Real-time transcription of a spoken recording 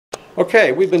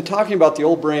Okay, we've been talking about the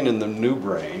old brain and the new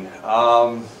brain.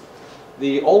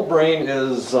 The old brain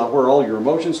is where all your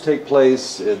emotions take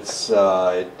place. It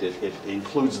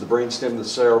includes the brainstem, the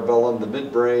cerebellum, the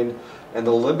midbrain, and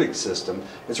the limbic system.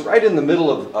 It's right in the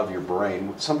middle of your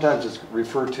brain. Sometimes it's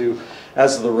referred to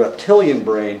as the reptilian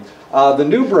brain. The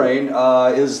new brain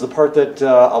is the part that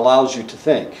allows you to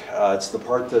think. It's the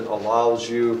part that allows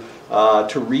you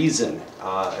to reason,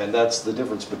 and that's the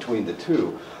difference between the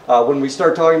two. When we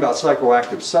start talking about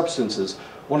psychoactive substances,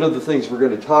 one of the things we're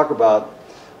going to talk about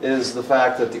is the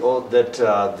fact that the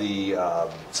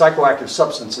psychoactive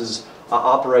substances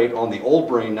operate on the old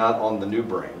brain, not on the new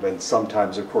brain. And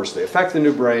sometimes, of course, they affect the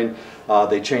new brain.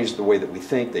 They change the way that we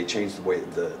think. They change the way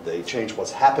they change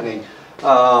what's happening.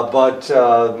 But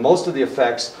most of the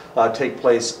effects take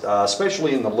place,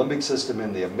 especially in the limbic system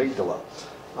and the amygdala.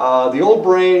 The old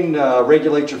brain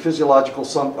regulates your physiological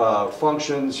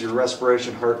functions, your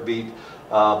respiration, heartbeat,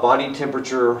 body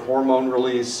temperature, hormone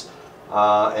release,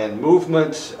 and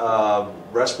movement.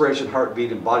 Respiration,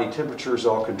 heartbeat, and body temperature is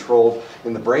all controlled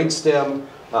in the brainstem.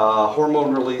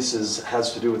 Hormone release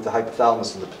has to do with the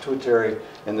hypothalamus and the pituitary.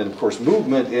 And then, of course,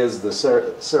 movement is the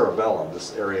cerebellum,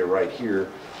 this area right here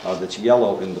that's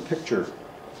yellow in the picture.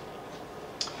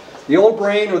 The old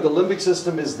brain, or the limbic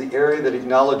system, is the area that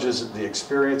acknowledges the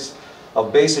experience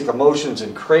of basic emotions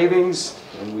and cravings.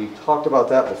 And we talked about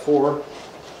that before.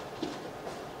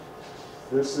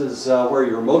 This is where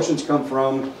your emotions come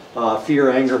from.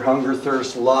 Fear, anger, hunger,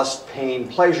 thirst, lust, pain,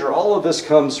 pleasure. All of this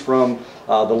comes from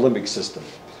the limbic system.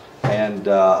 And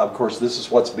of course, this is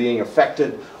what's being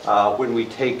affected when we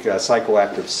take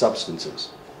psychoactive substances.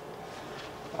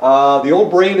 The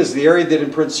old brain is the area that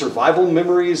imprints survival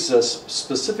memories,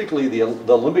 specifically the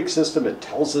limbic system. It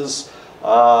tells us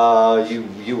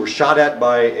you were shot at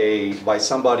by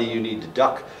somebody, you need to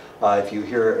duck. If you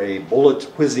hear a bullet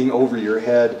whizzing over your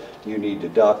head, you need to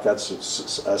duck.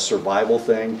 That's a survival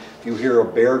thing. If you hear a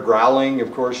bear growling,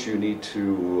 of course, you need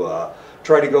to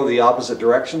try to go the opposite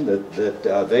direction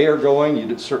that they are going.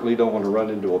 You certainly don't want to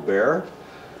run into a bear.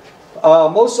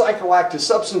 Most psychoactive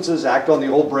substances act on the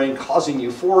old brain, causing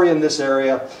euphoria in this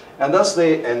area, and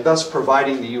thus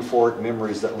providing the euphoric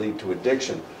memories that lead to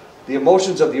addiction. The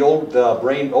emotions of the old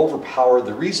brain overpower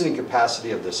the reasoning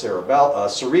capacity of the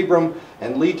cerebrum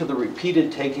and lead to the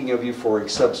repeated taking of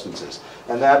euphoric substances.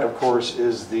 And that, of course,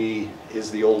 is the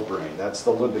old brain. That's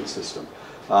the limbic system.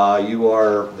 The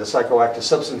psychoactive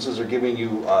substances are giving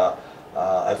you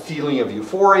a feeling of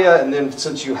euphoria, and then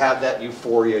since you have that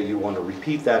euphoria, you want to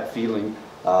repeat that feeling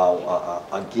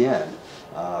again.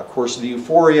 Of course, the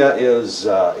euphoria is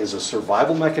a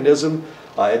survival mechanism.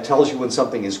 It tells you when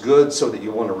something is good so that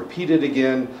you want to repeat it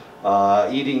again.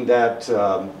 Eating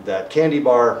that candy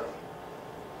bar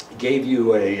gave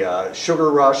you a sugar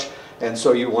rush, and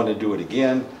so you want to do it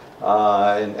again.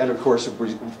 And of course,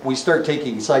 if we start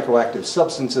taking psychoactive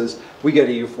substances, we get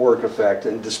a euphoric effect.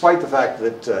 And despite the fact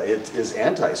that it is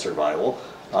anti-survival,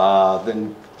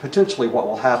 then potentially what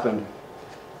will happen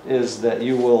is that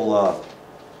you'll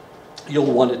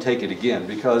want to take it again,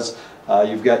 because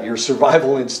you've got your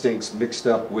survival instincts mixed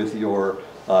up with your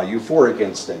euphoric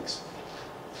instincts.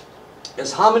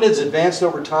 As hominids advanced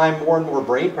over time, more and more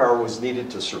brain power was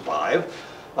needed to survive.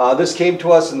 This came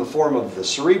to us in the form of the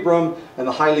cerebrum and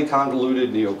the highly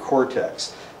convoluted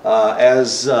neocortex.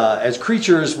 As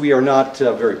creatures, we are not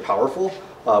very powerful.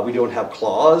 We don't have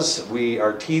claws.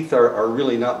 Our teeth are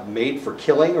really not made for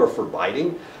killing or for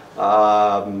biting.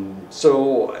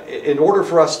 So in order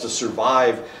for us to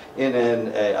survive in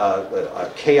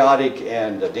a chaotic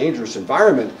and a dangerous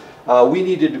environment, we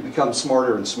needed to become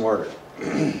smarter and smarter.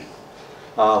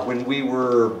 When we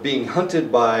were being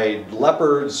hunted by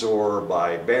leopards or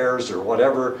by bears or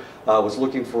whatever was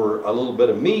looking for a little bit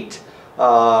of meat,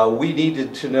 we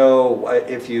needed to know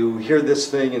if you hear this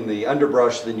thing in the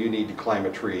underbrush, then you need to climb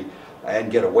a tree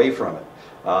and get away from it.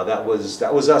 That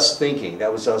was us thinking.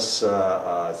 That was us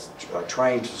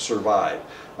trying to survive.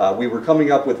 We were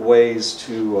coming up with ways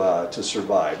to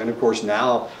survive. And of course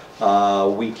now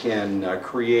we can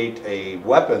create a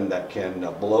weapon that can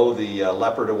blow the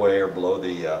leopard away, or blow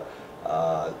the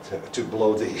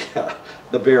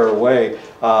the bear away,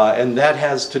 and that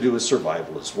has to do with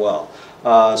survival as well.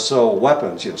 So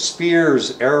weapons,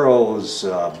 spears, arrows,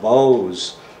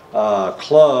 bows,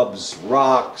 clubs,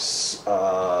 rocks,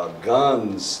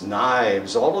 guns,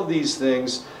 knives, all of these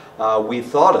things we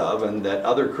thought of, and that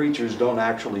other creatures don't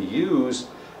actually use.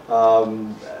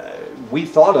 We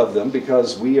thought of them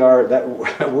because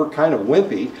we're kind of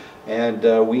wimpy,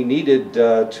 And we needed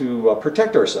to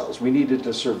protect ourselves. We needed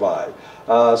to survive.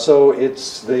 So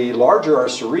it's the larger our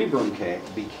cerebrum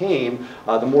became,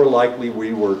 the more likely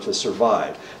we were to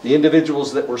survive. The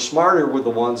individuals that were smarter were the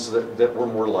ones that were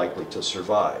more likely to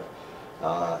survive.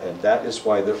 And that is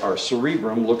why our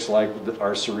cerebrum looks like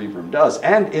our cerebrum does,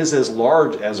 and is as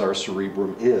large as our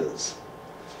cerebrum is.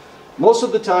 Most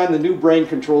of the time, the new brain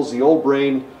controls the old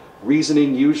brain.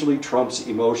 Reasoning usually trumps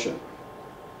emotion.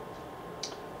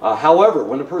 However,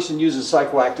 when a person uses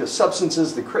psychoactive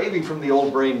substances, the craving from the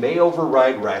old brain may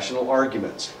override rational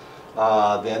arguments.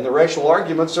 Then the rational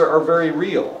arguments are very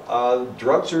real.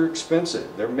 Drugs are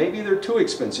expensive. Maybe they're too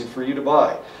expensive for you to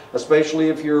buy, especially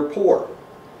if you're poor.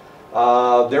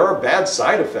 There are bad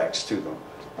side effects to them.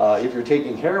 If you're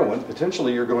taking heroin,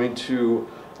 potentially you're going to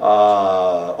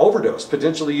overdose.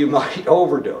 Potentially you might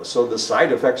overdose. So the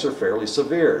side effects are fairly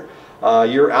severe.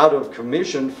 You're out of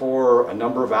commission for a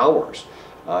number of hours.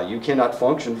 You cannot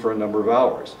function for a number of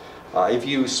hours. If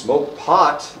you smoke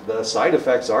pot, the side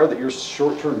effects are that your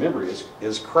short-term memory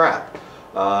is crap.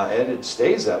 And it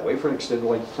stays that way for an extended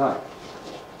length of time.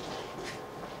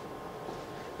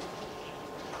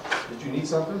 Did you need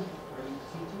something?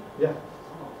 Yeah.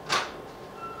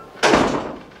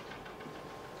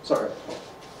 Sorry.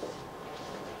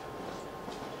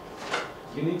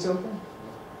 You need something?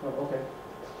 Oh, okay.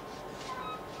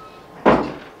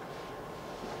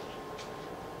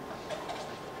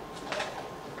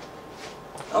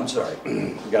 I'm sorry,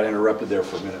 got interrupted there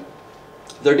for a minute.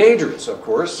 They're dangerous, of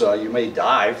course. You may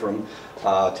die from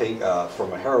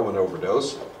a heroin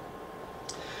overdose.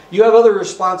 You have other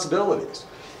responsibilities,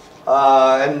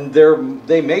 and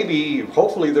they may be,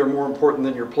 hopefully they're more important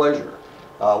than your pleasure.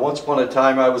 Once upon a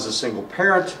time I was a single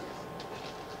parent.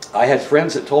 I had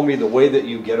friends that told me the way that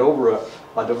you get over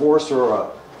a divorce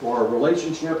or a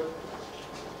relationship.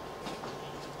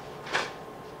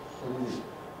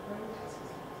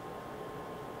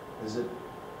 Is it,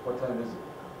 what time is it?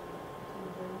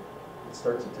 It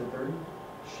starts at 10:30?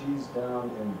 She's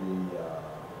down in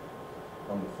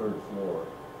on the 3rd floor.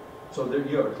 So there,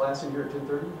 you have a class in here at 10:30?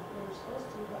 We're supposed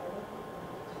to, but I don't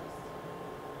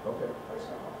know. Okay. Where's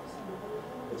our office?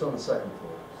 It's on the 2nd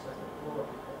floor. Second floor.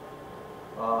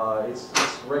 It's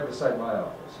right beside my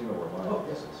office. You know where my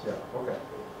office is. Yeah, okay.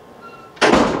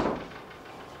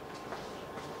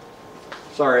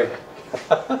 Sorry.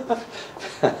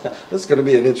 This is going to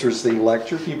be an interesting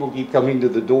lecture. People keep coming to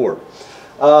the door.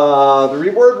 The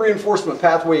reward reinforcement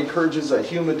pathway encourages a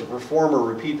human to perform or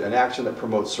repeat an action that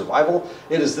promotes survival.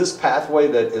 It is this pathway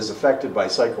that is affected by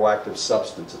psychoactive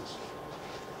substances.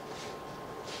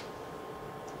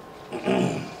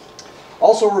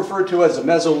 Also referred to as a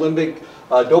mesolimbic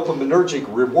dopaminergic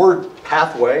reward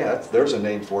pathway. There's a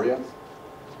name for you.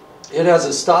 It has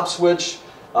a stop switch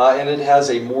and it has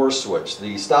a more switch.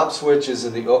 The stop switch is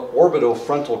in the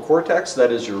orbitofrontal cortex.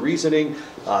 That is your reasoning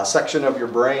section of your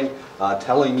brain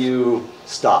telling you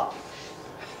stop.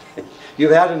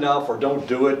 You've had enough, or don't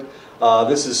do it.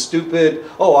 This is stupid.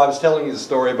 Oh, I was telling you the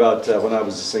story about when I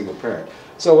was a single parent.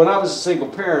 So when I was a single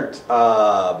parent,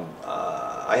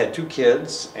 I had 2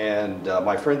 kids, and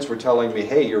my friends were telling me,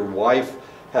 hey, your wife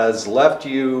has left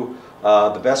you.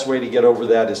 The best way to get over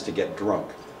that is to get drunk.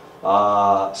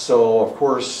 So of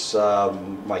course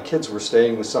my kids were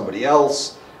staying with somebody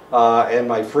else, and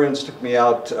my friends took me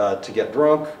out to get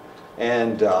drunk,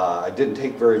 and I didn't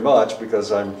take very much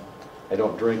because I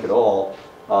don't drink at all.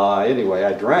 Anyway,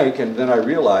 I drank, and then I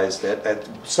realized at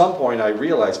some point I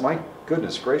realized, my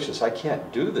goodness gracious, I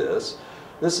can't do this.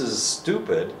 This is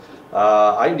stupid.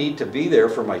 I need to be there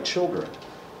for my children.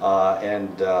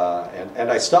 And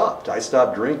I stopped. I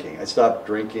stopped drinking.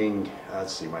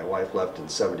 Let's see, my wife left in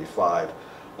 '75.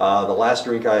 The last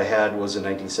drink I had was in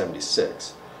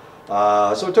 1976.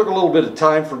 So it took a little bit of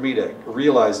time for me to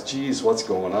realize, geez, what's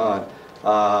going on?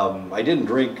 I didn't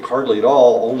drink hardly at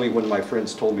all, only when my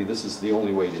friends told me this is the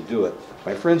only way to do it.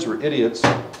 My friends were idiots,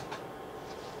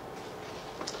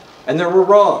 and they were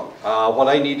wrong. What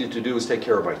I needed to do was take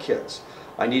care of my kids.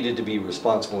 I needed to be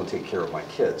responsible and take care of my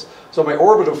kids. So my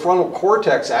orbitofrontal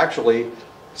cortex actually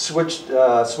switched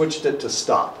it to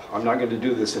stop. I'm not going to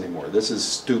do this anymore. This is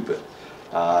stupid.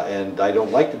 And I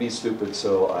don't like to be stupid,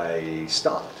 so I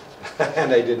stopped.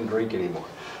 And I didn't drink anymore.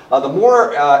 The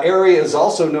more area is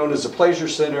also known as the pleasure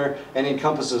center and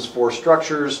encompasses 4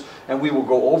 structures, and we will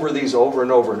go over these over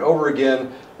and over and over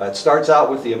again. It starts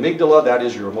out with the amygdala. That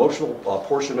is your emotional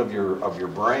portion of your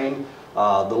brain.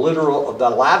 The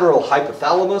lateral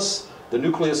hypothalamus, the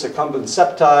nucleus accumbens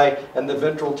septi, and the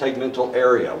ventral tegmental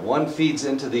area. One feeds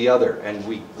into the other, and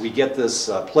we get this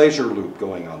pleasure loop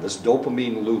going on, this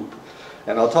dopamine loop.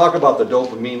 And I'll talk about the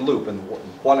dopamine loop, and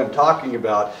what I'm talking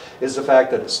about is the fact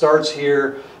that it starts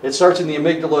here, it starts in the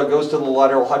amygdala, goes to the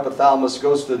lateral hypothalamus,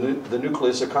 goes to the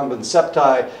nucleus accumbens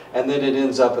septi, and then it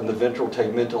ends up in the ventral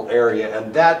tegmental area,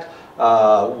 and that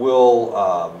will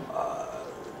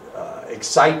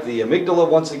excite the amygdala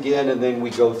once again, and then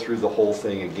we go through the whole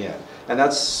thing again. And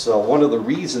that's one of the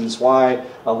reasons why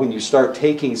when you start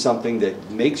taking something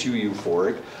that makes you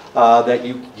euphoric, that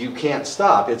you can't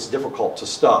stop. It's difficult to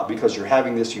stop because you're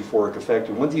having this euphoric effect.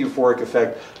 You want the euphoric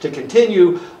effect to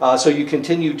continue, so you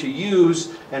continue to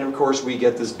use, and of course we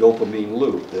get this dopamine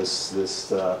loop, this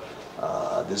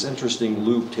interesting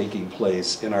loop taking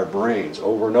place in our brains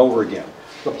over and over again.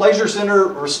 The pleasure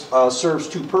center serves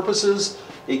two purposes.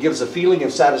 It gives a feeling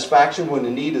of satisfaction when a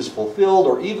need is fulfilled,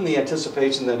 or even the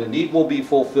anticipation that a need will be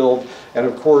fulfilled. And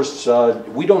of course,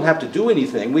 we don't have to do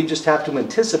anything. We just have to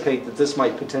anticipate that this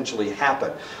might potentially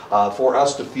happen for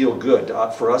us to feel good,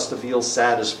 for us to feel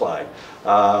satisfied.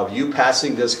 You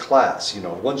passing this class,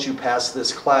 once you pass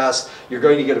this class, you're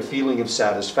going to get a feeling of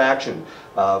satisfaction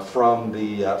from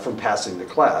passing the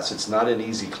class. It's not an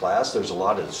easy class. There's a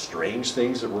lot of strange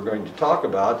things that we're going to talk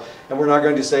about, and we're not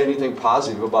going to say anything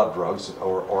positive about drugs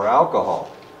or alcohol.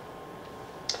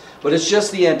 But it's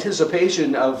just the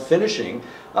anticipation of finishing.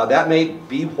 That may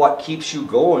be what keeps you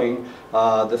going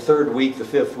the third week, the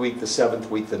fifth week, the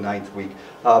seventh week, the ninth week,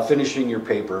 finishing your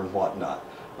paper and whatnot.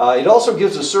 It also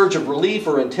gives a surge of relief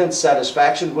or intense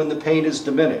satisfaction when the pain is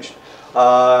diminished.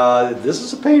 This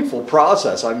is a painful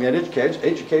process. I mean,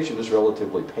 education is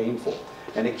relatively painful,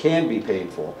 and it can be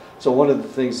painful. So one of the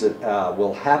things that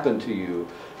will happen to you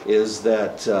is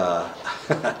that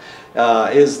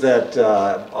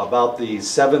about the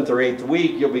seventh or eighth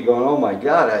week, you'll be going, "Oh my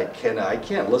God, I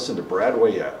can't listen to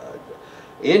Bradway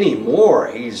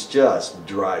anymore. He's just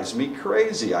drives me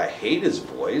crazy. I hate his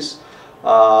voice.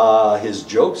 His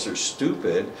jokes are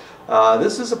stupid.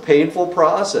 This is a painful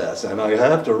process, and I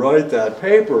have to write that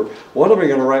paper. What am I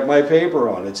going to write my paper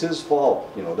on? It's his fault,"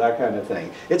 that kind of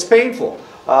thing. It's painful,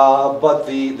 but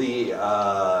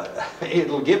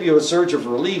it'll give you a surge of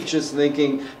relief just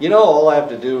thinking, all I have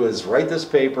to do is write this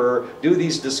paper, do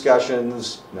these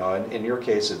discussions. No, in your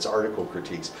case, it's article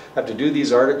critiques. I have to do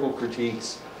these article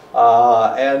critiques,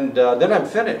 and then I'm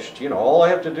finished. All I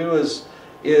have to do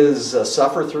is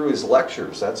suffer through his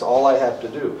lectures. That's all I have to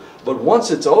do. But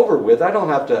once it's over with, I don't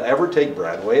have to ever take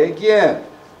Bradway again.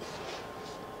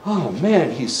 Oh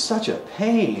man, he's such a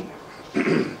pain.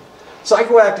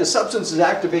 Psychoactive substances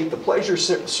activate the pleasure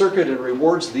circuit and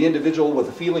rewards the individual with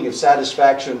a feeling of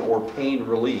satisfaction or pain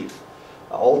relief.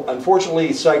 Unfortunately,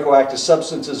 psychoactive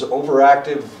substances they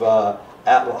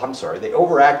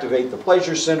overactivate the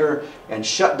pleasure center and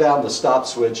shut down the stop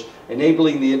switch,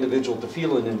 enabling the individual to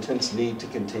feel an intense need to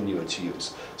continue its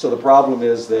use. So the problem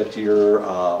is that your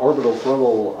orbital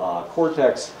frontal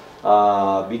cortex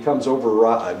becomes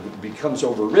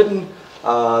overridden.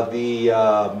 The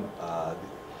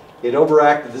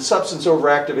substance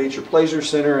overactivates your pleasure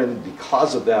center, and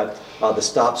because of that, the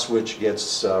stop switch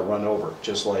gets run over,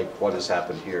 just like what has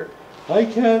happened here. I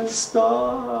can't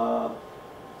stop.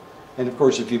 And of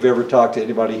course, if you've ever talked to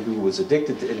anybody who was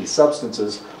addicted to any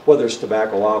substances, whether it's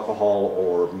tobacco, alcohol,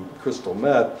 or crystal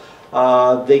meth,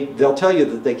 they'll tell you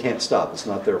that they can't stop. It's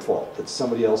not their fault. It's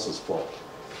somebody else's fault.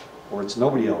 Or it's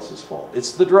nobody else's fault.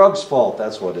 It's the drug's fault.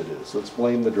 That's what it is. Let's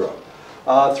blame the drug.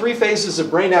 3 phases of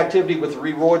brain activity with the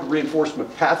reward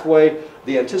reinforcement pathway.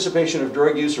 The anticipation of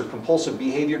drug use or compulsive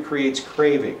behavior creates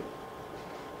craving.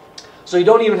 So you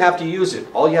don't even have to use it.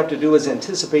 All you have to do is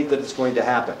anticipate that it's going to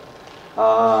happen.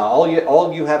 All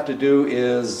you have to do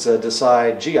is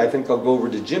decide, gee, I think I'll go over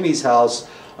to Jimmy's house.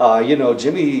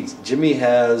 Jimmy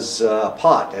has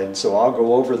pot, and so I'll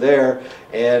go over there,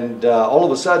 and all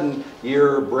of a sudden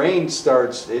your brain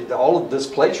starts, all of this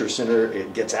pleasure center,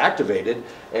 it gets activated,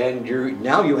 and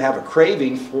now you have a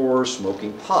craving for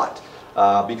smoking pot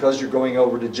because you're going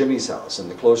over to Jimmy's house. And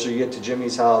the closer you get to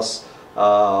Jimmy's house,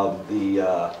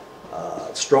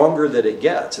 stronger that it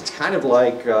gets. It's kind of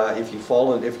like if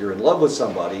you're in love with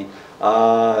somebody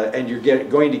and you're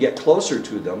going to get closer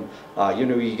to them,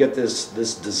 you get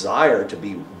this desire to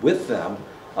be with them,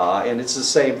 and it's the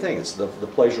same thing. It's the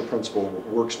pleasure principle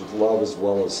works with love as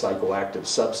well as psychoactive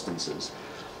substances.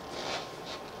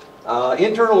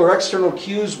 Internal or external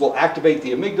cues will activate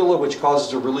the amygdala, which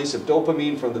causes a release of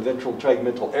dopamine from the ventral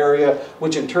tegmental area,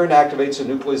 which in turn activates the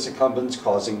nucleus accumbens,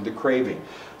 causing the craving.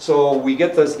 So we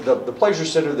get the pleasure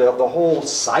center, the whole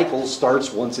cycle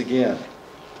starts once again.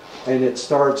 And it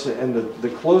starts, and the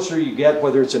closer you get,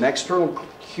 whether it's an external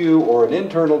cue or an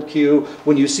internal cue,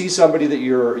 when you see somebody that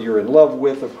you're in love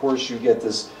with, of course you get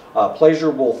this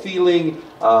pleasurable feeling.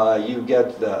 You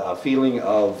get a feeling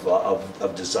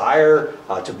of desire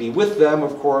to be with them,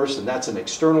 of course, and that's an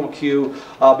external cue.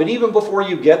 But even before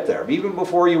you get there, even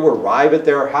before you arrive at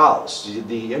their house,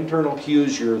 the internal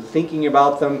cues, you're thinking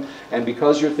about them, and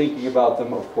because you're thinking about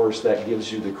them, of course, that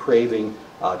gives you the craving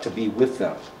to be with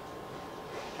them.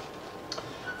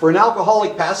 For an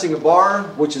alcoholic passing a bar,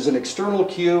 which is an external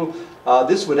cue,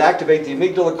 this would activate the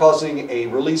amygdala, causing a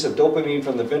release of dopamine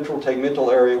from the ventral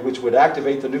tegmental area, which would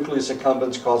activate the nucleus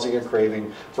accumbens, causing a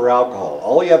craving for alcohol.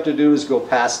 All you have to do is go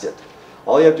past it.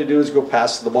 All you have to do is go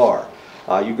past the bar.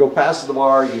 You go past the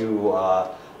bar,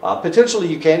 potentially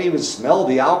you can't even smell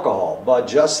the alcohol, but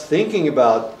just thinking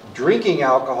about drinking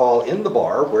alcohol in the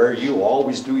bar, where you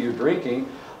always do your drinking,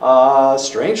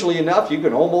 strangely enough, you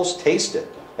can almost taste it.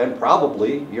 And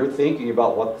probably you're thinking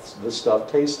about what this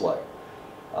stuff tastes like.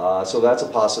 So that's a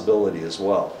possibility as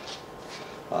well.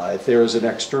 If there is an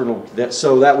external,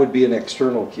 so that would be an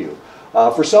external cue.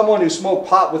 For someone who smoked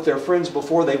pot with their friends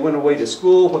before they went away to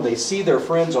school, when they see their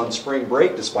friends on spring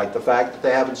break, despite the fact that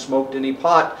they haven't smoked any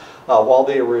pot while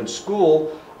they were in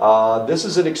school, this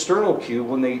is an external cue.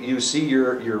 When you see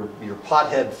your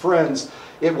pothead friends,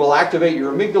 it will activate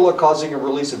your amygdala, causing a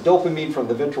release of dopamine from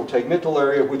the ventral tegmental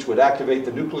area, which would activate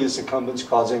the nucleus accumbens,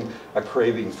 causing a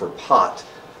craving for pot.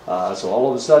 So all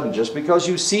of a sudden, just because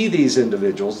you see these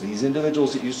individuals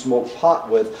that you smoke pot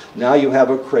with, now you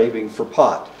have a craving for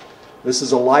pot. This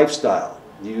is a lifestyle.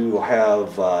 You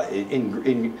have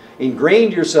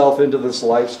ingrained yourself into this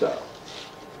lifestyle.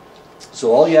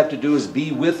 So all you have to do is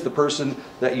be with the person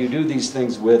that you do these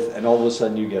things with, and all of a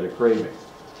sudden you get a craving.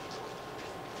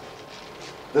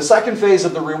 The second phase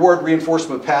of the reward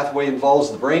reinforcement pathway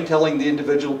involves the brain telling the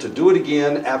individual to do it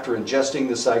again after ingesting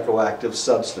the psychoactive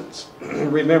substance.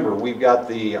 Remember, we've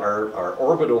got our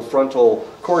orbital frontal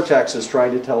cortex is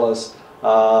trying to tell us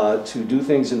to do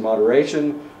things in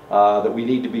moderation, that we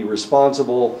need to be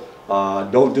responsible,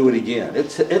 don't do it again.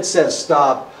 It says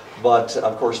stop, but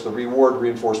of course the reward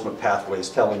reinforcement pathway is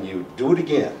telling you do it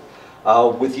again.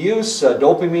 With use,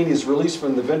 dopamine is released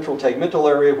from the ventral tegmental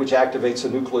area, which activates the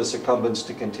nucleus accumbens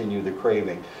to continue the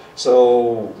craving.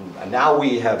 So now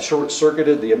we have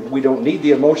short-circuited, we don't need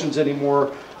the emotions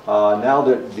anymore. Now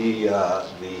that the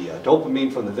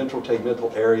dopamine from the ventral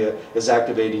tegmental area is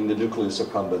activating the nucleus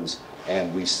accumbens,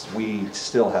 and we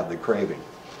still have the craving.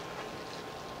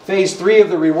 Phase 3 of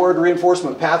the reward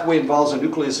reinforcement pathway involves a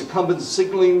nucleus accumbens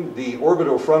signaling the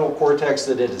orbitofrontal cortex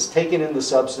that it has taken in the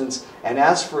substance and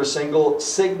asks for a single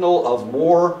signal of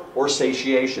more or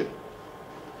satiation.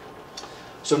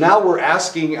 So now we're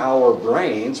asking our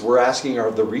brains, we're asking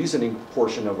the reasoning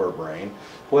portion of our brain,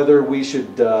 whether we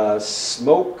should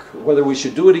smoke, whether we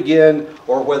should do it again,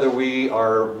 or whether we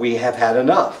have had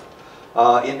enough.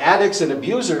 In addicts and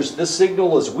abusers, this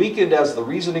signal is weakened as the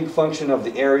reasoning function of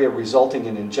the area resulting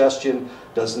in ingestion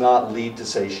does not lead to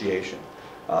satiation.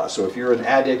 So if you're an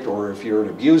addict or if you're an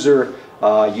abuser,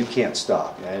 you can't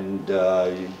stop. And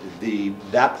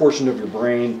that portion of your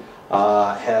brain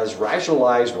has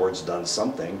rationalized, or it's done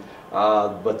something,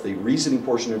 but the reasoning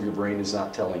portion of your brain is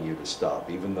not telling you to stop,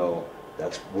 even though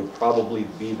that would probably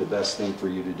be the best thing for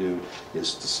you to do,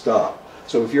 is to stop.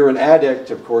 So if you're an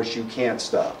addict, of course, you can't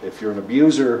stop. If you're an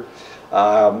abuser,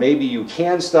 maybe you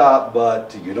can stop,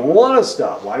 but you don't want to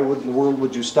stop. Why in the world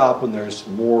would you stop when there's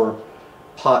more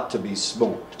pot to be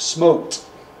smoked?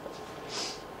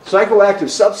 Psychoactive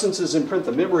substances imprint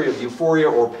the memory of euphoria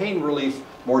or pain relief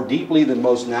more deeply than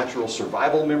most natural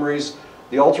survival memories.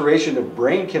 The alteration of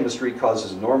brain chemistry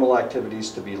causes normal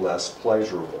activities to be less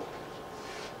pleasurable.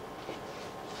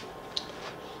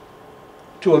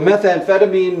 To a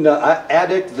methamphetamine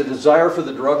addict, the desire for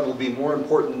the drug will be more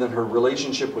important than her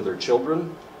relationship with her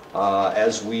children.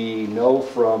 As we know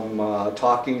from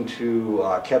talking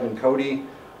to Kevin Cody,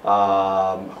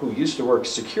 who used to work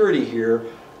security here,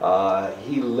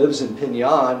 he lives in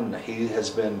Pinyon. He has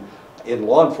been in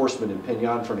law enforcement in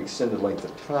Pinyon for an extended length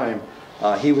of time.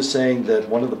 He was saying that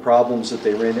one of the problems that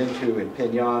they ran into in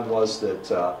Pinyon was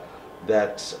that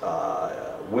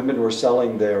women were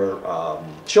selling their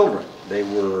children. They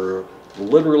were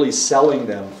literally selling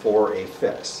them for a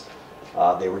fix.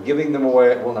 They were giving them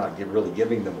away, well, not really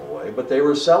giving them away, but they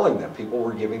were selling them. People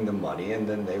were giving them money, and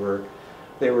then they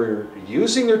were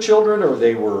using their children, or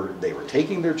they were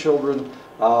taking their children.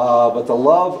 But the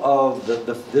love of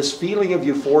this feeling of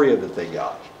euphoria that they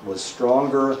got was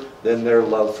stronger than their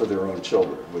love for their own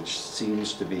children, which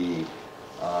seems to be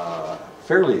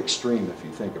fairly extreme if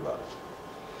you think about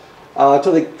it.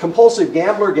 To the compulsive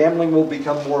gambler, gambling will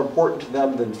become more important to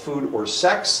them than food or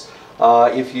sex.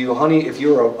 If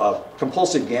you're a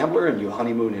compulsive gambler and you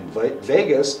honeymoon in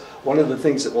Vegas, one of the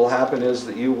things that will happen is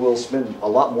that you will spend a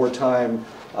lot more time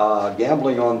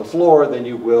gambling on the floor than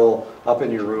you will up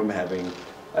in your room having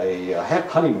a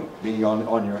honeymoon, being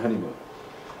on your honeymoon.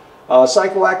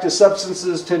 Psychoactive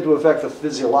substances tend to affect the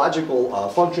physiological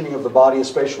functioning of the body,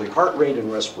 especially heart rate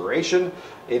and respiration.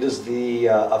 It is the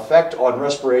effect on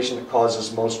respiration that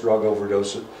causes most drug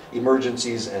overdose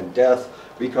emergencies and death,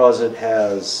 because it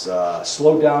has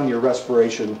slowed down your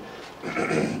respiration,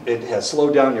 it has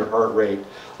slowed down your heart rate,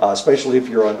 especially if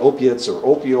you're on opiates or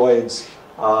opioids.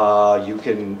 You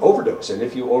can overdose, and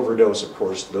if you overdose, of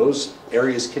course, those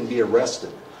areas can be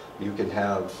arrested. You can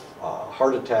have a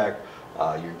heart attack,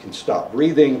 you can stop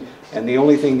breathing, and the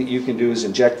only thing that you can do is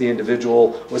inject the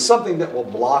individual with something that will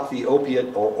block the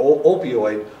opiate or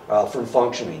opioid from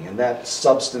functioning, and that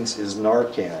substance is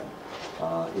Narcan.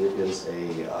 It is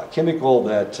a chemical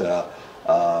that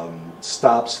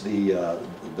stops the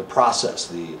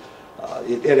process.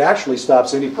 It actually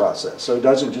stops any process, so it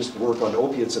doesn't just work on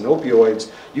opiates and opioids.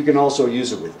 You can also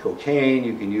use it with cocaine,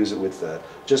 you can use it with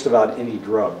just about any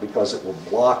drug, because it will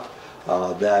block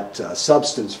that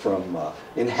substance from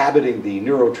inhabiting the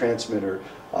neurotransmitter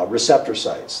receptor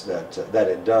sites that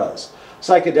it does.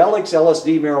 Psychedelics,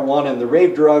 LSD, marijuana, and the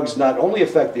rave drugs not only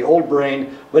affect the old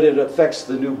brain, but it affects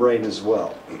the new brain as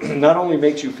well. Not only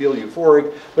makes you feel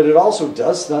euphoric, but it also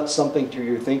does something to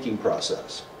your thinking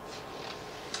process.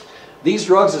 These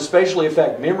drugs especially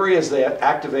affect memory, as they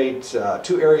activate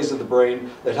two areas of the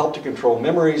brain that help to control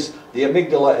memories, the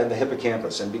amygdala and the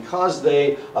hippocampus. And because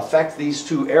they affect these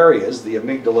two areas, the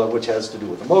amygdala, which has to do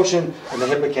with emotion, and the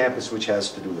hippocampus, which has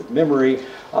to do with memory,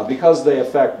 because they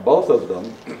affect both of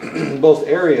them, both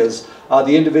areas,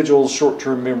 the individual's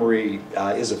short-term memory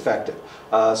is affected.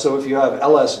 So if you have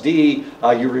LSD,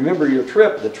 you remember your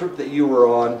trip, the trip that you were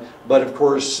on, but of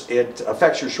course it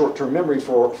affects your short-term memory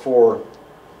for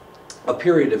a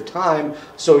period of time,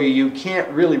 so you can't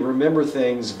really remember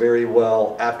things very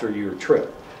well after your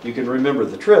trip. You can remember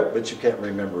the trip, but you can't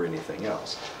remember anything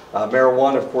else.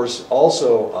 Marijuana, of course,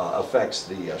 also affects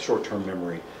the short-term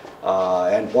memory,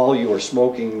 and while you are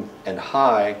smoking and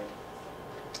high,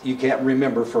 you can't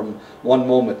remember from one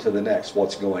moment to the next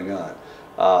what's going on.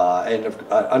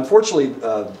 Unfortunately,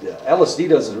 LSD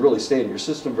doesn't really stay in your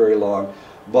system very long,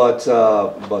 but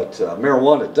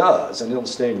marijuana does, and it'll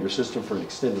stay in your system for an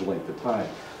extended length of time.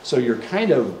 So your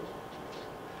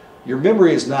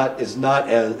memory is not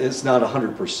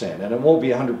 100%, and it won't be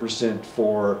 100%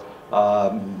 for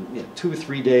 2 or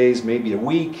 3 days, maybe a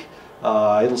week.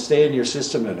 It'll stay in your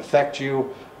system and affect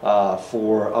you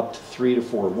for up to 3 to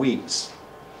 4 weeks.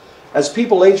 As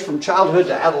people age from childhood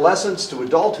to adolescence to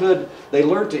adulthood, they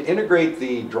learn to integrate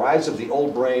the drives of the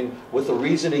old brain with the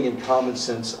reasoning and common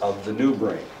sense of the new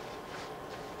brain.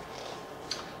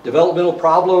 Developmental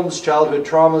problems, childhood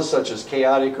traumas such as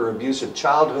chaotic or abusive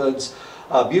childhoods,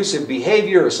 abusive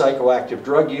behavior or psychoactive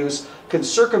drug use can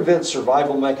circumvent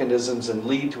survival mechanisms and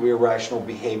lead to irrational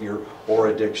behavior or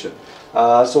addiction.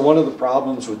 So one of the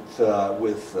problems with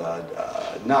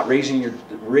not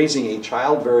raising a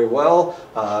child very well,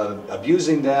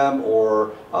 abusing them,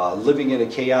 or living in a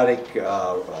chaotic,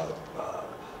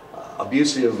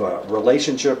 abusive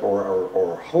relationship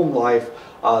or home life,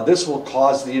 this will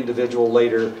cause the individual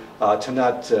later to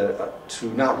not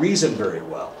reason very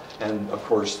well. And of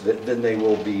course, then they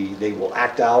will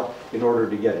act out in order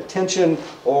to get attention,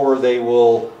 or they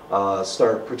will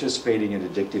start participating in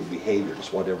addictive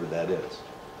behaviors, whatever that is,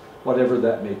 whatever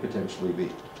that may potentially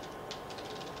be.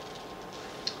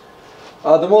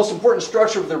 The most important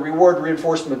structure of the reward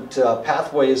reinforcement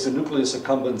pathway is the nucleus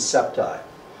accumbens septi.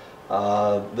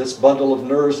 This bundle of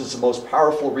nerves is the most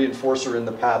powerful reinforcer in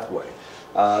the pathway.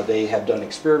 They have done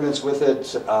experiments with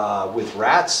it with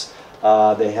rats.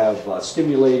 They have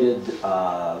stimulated,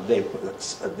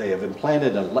 they have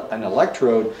implanted an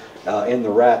electrode in the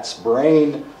rat's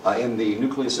brain, in the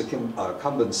nucleus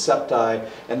accumbens septi,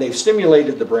 and they've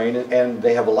stimulated the brain, and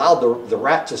they have allowed the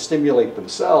rat to stimulate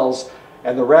themselves,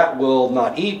 and the rat will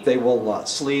not eat, they will not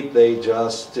sleep, they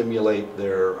just stimulate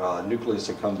their nucleus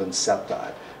accumbens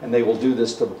septi, and they will do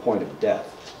this to the point of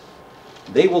death.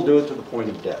 They will do it to the point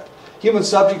of death. Human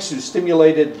subjects who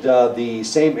stimulated the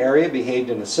same area behaved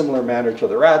in a similar manner to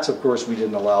the rats. Of course, we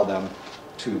didn't allow them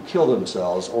to kill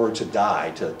themselves or to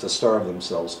die, to starve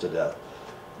themselves to death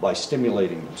by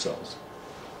stimulating themselves.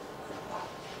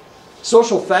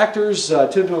 Social factors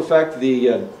tend to affect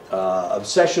the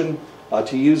obsession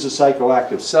to use a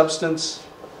psychoactive substance.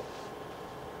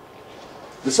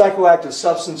 The psychoactive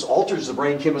substance alters the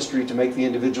brain chemistry to make the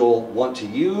individual want to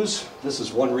use. This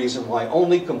is one reason why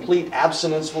only complete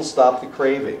abstinence will stop the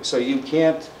craving. So you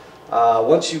can't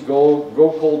Once you go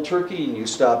cold turkey and you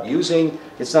stop using,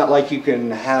 it's not like you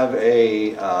can have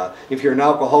if you're an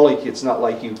alcoholic, it's not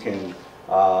like you can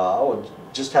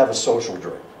just have a social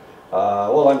drink.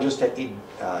 Well, I'm just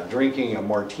drinking a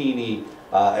martini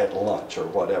at lunch or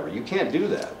whatever. You can't do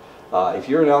that. If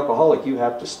you're an alcoholic, you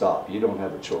have to stop. You don't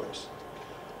have a choice.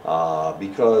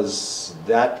 Because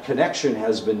that connection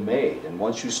has been made, and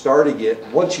once you start,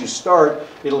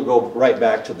 it'll go right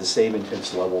back to the same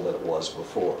intense level that it was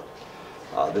before.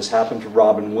 This happened to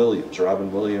Robin Williams.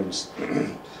 Robin Williams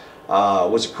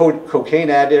was a cocaine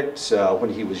addict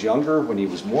when he was younger, when he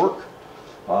was Mork,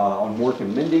 on Mork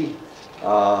and Mindy.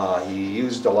 He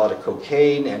used a lot of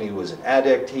cocaine and he was an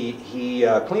addict. He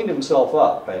cleaned himself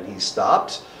up and he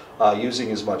stopped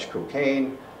using as much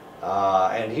cocaine.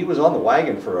 And he was on the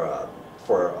wagon for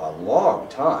a long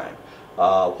time.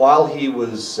 While he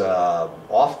was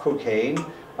off cocaine,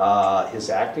 his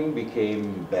acting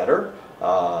became better.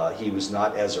 He was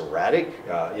not as erratic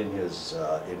in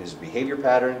his behavior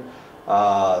pattern.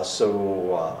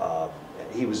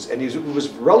 He was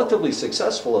relatively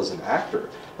successful as an actor,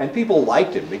 and people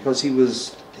liked him because he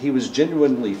was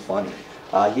genuinely funny.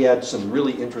 He had some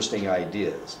really interesting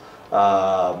ideas.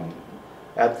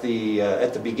 At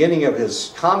the beginning of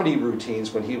his comedy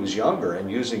routines when he was younger and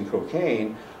using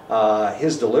cocaine,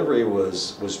 his delivery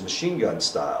was machine gun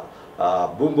style.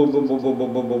 Boom, boom, boom, boom, boom,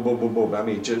 boom, boom, boom, boom, boom, boom. I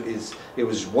mean, it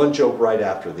was one joke right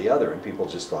after the other, and people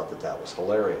just thought that was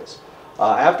hilarious.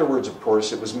 Afterwards, of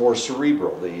course, it was more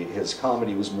cerebral. His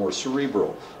comedy was more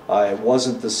cerebral. It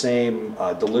wasn't the same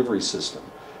delivery system.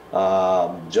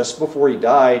 Just before he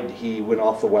died, he went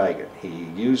off the wagon. He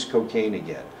used cocaine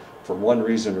again for one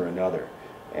reason or another.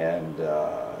 And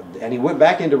he went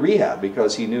back into rehab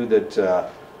because he knew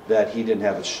that he didn't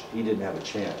have a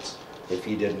chance if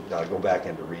he didn't go back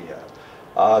into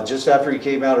rehab. Just after he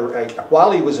came out,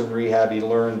 while he was in rehab, he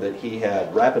learned that he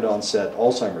had rapid onset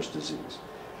Alzheimer's disease.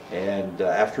 And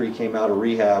after he came out of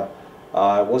rehab,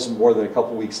 it wasn't more than a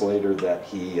couple weeks later that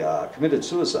he committed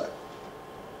suicide.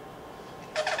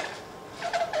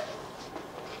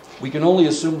 We can only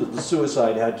assume that the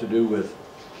suicide had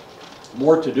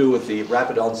more to do with the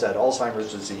rapid onset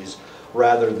Alzheimer's disease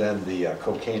rather than the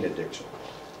cocaine addiction.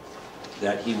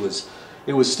 That it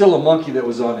was still a monkey that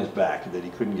was on his back that he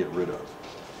couldn't get rid of.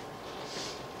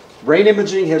 Brain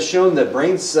imaging has shown that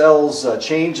brain cells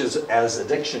change as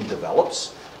addiction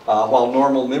develops, while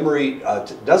normal memory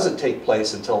doesn't take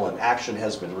place until an action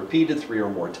has been repeated 3 or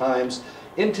more times.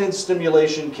 Intense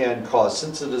stimulation can cause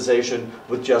sensitization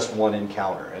with just one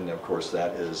encounter, and of course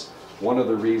that is one of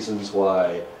the reasons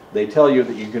why they tell you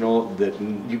that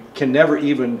you can never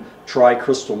even try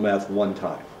crystal meth one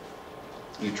time.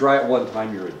 You try it one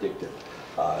time, you're addicted,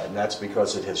 and that's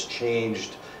because it has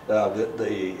changed.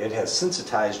 It has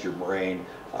sensitized your brain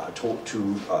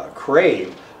to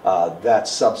crave that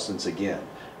substance again.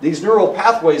 These neural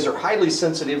pathways are highly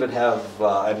sensitive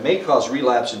and may cause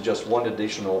relapse in just one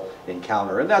additional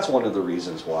encounter, and that's one of the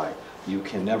reasons why you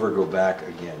can never go back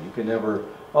again. You can never,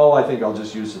 oh, I think I'll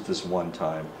just use it this one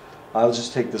time. I'll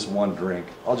just take this one drink.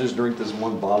 I'll just drink this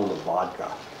one bottle of vodka.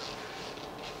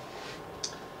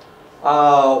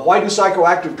 Why do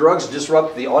psychoactive drugs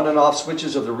disrupt the on and off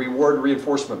switches of the reward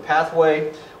reinforcement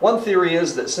pathway? One theory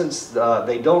is that since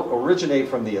they don't originate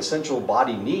from the essential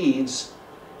body needs,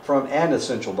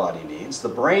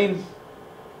 the brain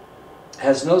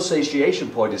has no satiation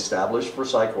point established for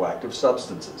psychoactive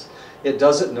substances. It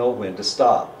doesn't know when to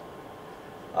stop.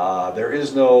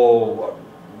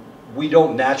 We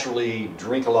don't naturally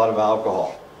drink a lot of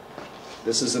alcohol.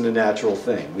 This isn't a natural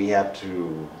thing. We have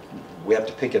to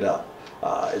pick it up.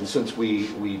 And since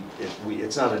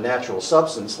it's not a natural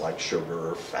substance like sugar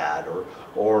or fat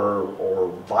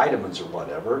or vitamins or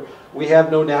whatever, we have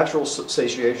no natural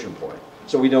satiation point.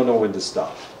 So we don't know when to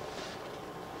stop.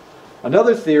 A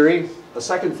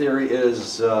second theory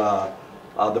is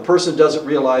the person doesn't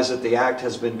realize that the act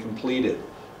has been completed.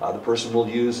 The person will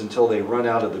use until they run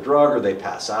out of the drug or they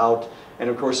pass out. And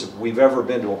of course, if we've ever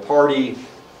been to a party,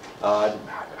 I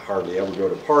hardly ever go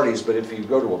to parties, but if you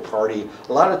go to a party,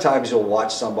 a lot of times you'll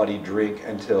watch somebody drink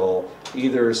until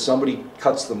either somebody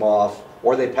cuts them off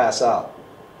or they pass out.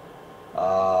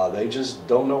 They just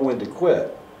don't know when to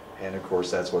quit. And of course,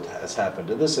 that's what has happened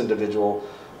to this individual.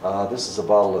 This is a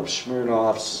bottle of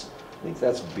Smirnoff's. I think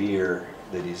that's beer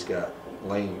that he's got,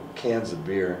 laying cans of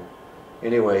beer.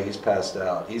 Anyway, he's passed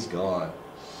out. He's gone.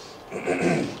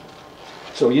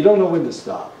 So you don't know when to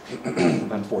stop,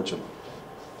 unfortunately.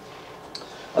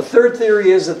 A third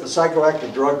theory is that the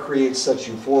psychoactive drug creates such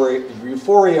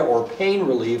euphoria or pain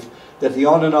relief that the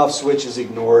on and off switch is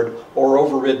ignored or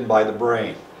overridden by the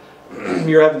brain.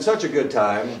 you're having such a good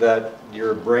time that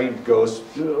your brain goes,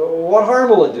 what harm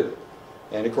will it do?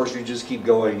 And of course you just keep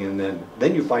going, and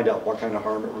then you find out what kind of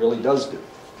harm it really does do.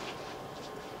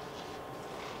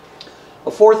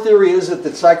 A fourth theory is that the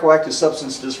psychoactive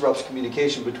substance disrupts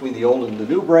communication between the old and the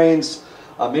new brains.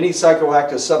 Many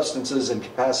psychoactive substances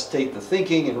incapacitate the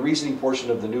thinking and reasoning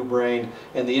portion of the new brain,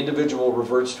 and the individual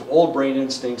reverts to old brain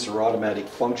instincts or automatic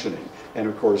functioning. And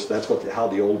of course, that's how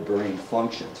the old brain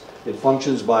functions. It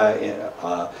functions by,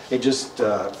 it just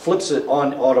flips it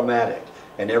on automatic,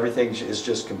 and everything is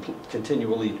just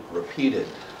continually repeated.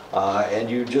 And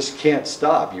you just can't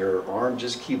stop. Your arm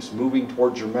just keeps moving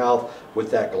towards your mouth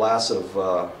with that glass of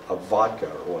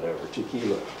vodka or whatever,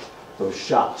 tequila. Those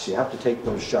shots, you have to take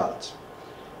those shots.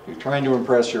 You're trying to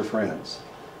impress your friends.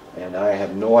 And I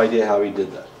have no idea how he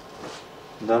did that.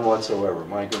 None whatsoever,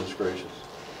 my goodness gracious.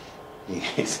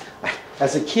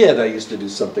 As a kid, I used to do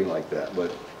something like that,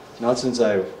 but not since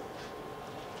I've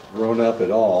grown up at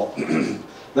all.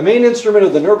 The main instrument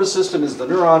of the nervous system is the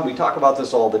neuron. We talk about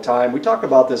this all the time. We talk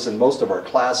about this in most of our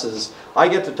classes. I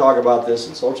get to talk about this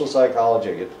in social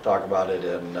psychology. I get to talk about it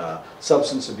in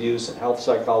substance abuse and health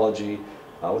psychology.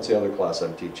 What's the other class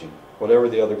I'm teaching? Whatever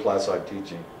the other class I'm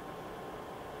teaching.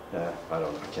 I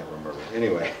don't know. I can't remember.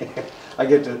 Anyway, I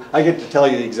get to tell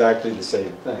you exactly the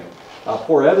same thing.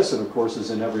 Poor Edison, of course, is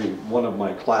in every one of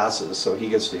my classes, so he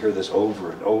gets to hear this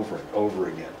over and over and over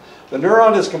again. The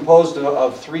neuron is composed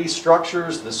of three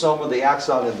structures: the soma, the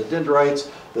axon, and the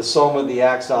dendrites. The soma, the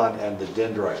axon, and the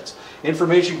dendrites.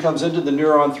 Information comes into the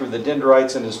neuron through the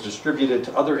dendrites and is distributed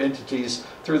to other entities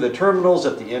through the terminals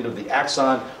at the end of the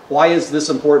axon. Why is this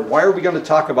important? Why are we going to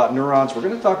talk about neurons? We're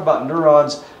going to talk about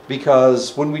neurons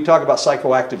because when we talk about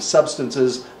psychoactive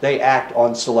substances, they act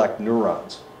on select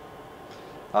neurons.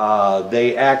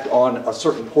 They act on a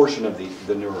certain portion of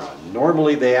the neuron.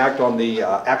 Normally they act on the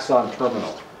axon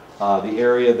terminal, the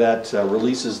area that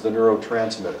releases the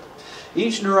neurotransmitter.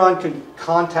 Each neuron can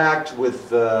contact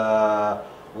with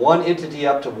one entity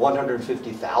up to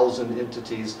 150,000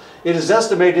 entities. It is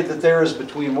estimated that there is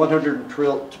between 100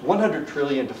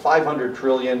 trillion to 500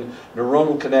 trillion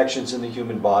neuronal connections in the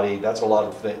human body. That's a lot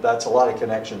of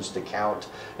connections to count,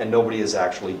 and nobody has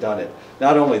actually done it.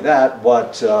 Not only that,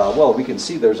 but well, we can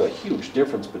see there's a huge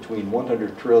difference between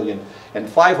 100 trillion and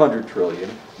 500 trillion.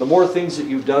 The more things that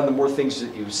you've done, the more things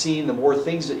that you've seen, the more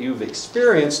things that you've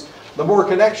experienced, the more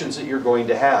connections that you're going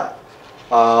to have.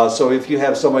 So if you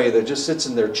have somebody that just sits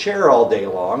in their chair all day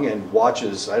long and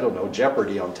watches, I don't know,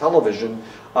 Jeopardy on television,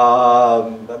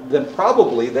 then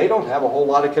probably they don't have a whole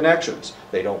lot of connections.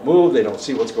 They don't move, they don't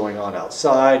see what's going on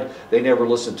outside, they never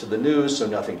listen to the news, so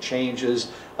nothing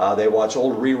changes. They watch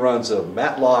old reruns of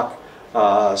Matlock,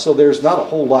 so there's not a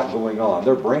whole lot going on.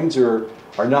 Their brains are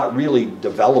not really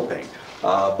developing.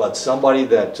 But somebody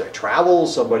that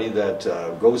travels, somebody that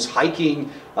goes hiking,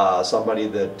 somebody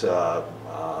that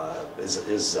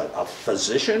is a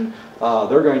physician,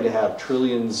 they're going to have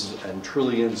trillions and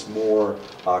trillions more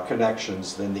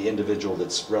connections than the individual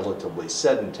that's relatively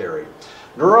sedentary.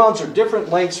 Neurons are different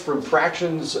lengths from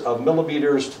fractions of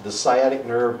millimeters to the sciatic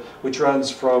nerve, which runs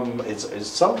from, it's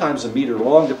sometimes a meter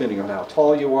long depending on how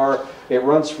tall you are. It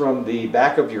runs from the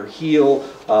back of your heel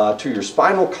to your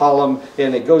spinal column,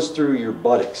 and it goes through your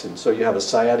buttocks. And so you have a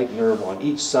sciatic nerve on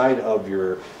each side of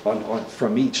your,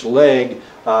 from each leg,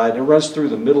 and it runs through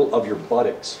the middle of your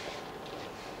buttocks,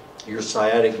 your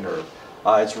sciatic nerve.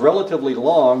 It's relatively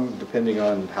long depending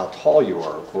on how tall you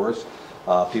are, of course.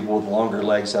 People with longer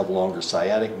legs have longer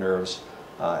sciatic nerves.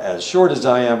 As short as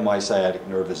I am, my sciatic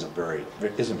nerve isn't very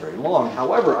long.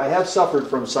 However, I have suffered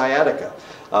from sciatica.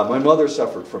 My mother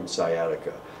suffered from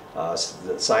sciatica.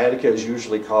 Sciatica is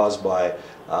usually caused by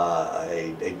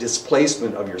a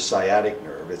displacement of your sciatic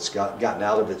nerve. It's gotten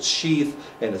out of its sheath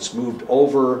and it's moved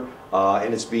over,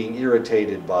 and it's being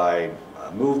irritated by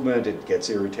movement. It gets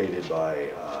irritated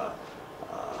by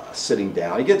sitting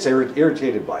down. It gets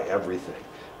irritated by everything.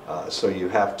 So you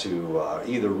have to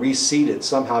either reseat it,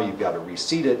 somehow you've got to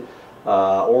reseat it,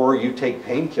 or you take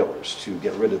painkillers to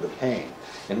get rid of the pain.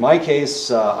 In my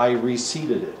case, I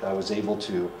reseated it. I was able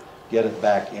to get it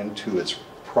back into its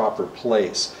proper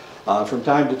place. From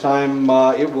time to time,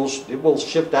 it will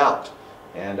shift out,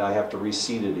 and I have to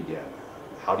reseat it again.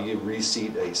 How do you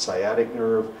reseat a sciatic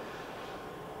nerve?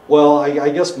 Well, I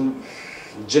guess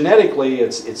genetically,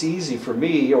 it's easy for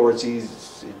me, or it's easy.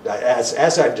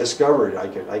 As I've discovered,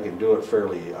 I can do it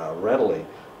fairly readily.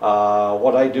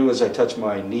 What I do is I touch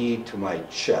my knee to my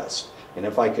chest, and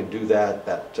if I can do that,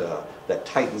 that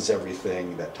tightens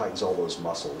everything, that tightens all those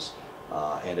muscles,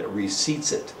 and it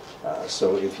reseats it.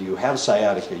 So if you have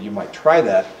sciatica, you might try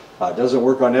that. It doesn't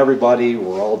work on everybody.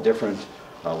 We're all different.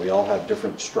 We all have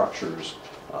different structures.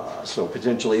 So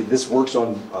potentially this works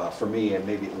on for me, and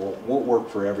maybe it won't work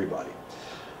for everybody.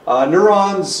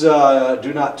 Neurons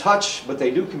do not touch, but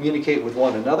they do communicate with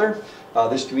one another.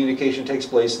 This communication takes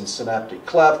place in synaptic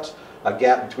cleft, a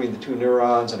gap between the two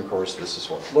neurons, and of course this is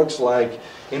what it looks like.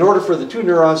 In order for the two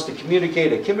neurons to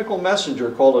communicate, a chemical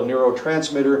messenger called a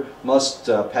neurotransmitter must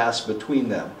pass between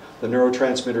them. The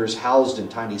neurotransmitter is housed in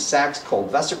tiny sacs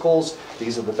called vesicles.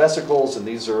 These are the vesicles, and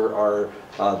these are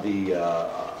the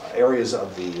areas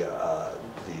of the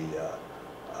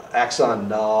axon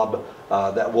knob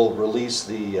that will release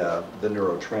the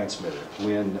neurotransmitter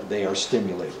when they are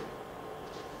stimulated.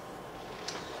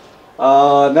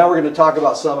 Now we're going to talk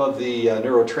about some of the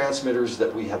neurotransmitters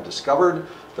that we have discovered.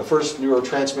 The first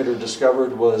neurotransmitter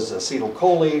discovered was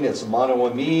acetylcholine. It's a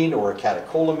monoamine or a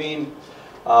catecholamine.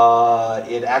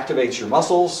 It activates your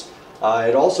muscles.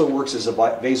 It also works as a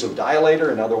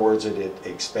vasodilator. In other words, it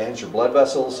expands your blood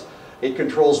vessels. It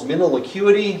controls mental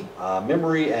acuity,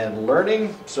 memory, and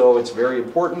learning, so it's very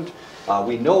important.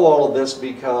 We know all of this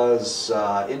because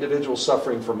individuals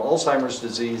suffering from Alzheimer's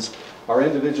disease are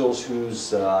individuals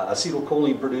whose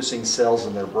acetylcholine-producing cells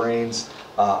in their brains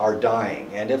are dying.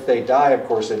 And if they die, of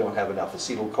course, they don't have enough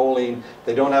acetylcholine. If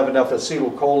they don't have enough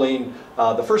acetylcholine,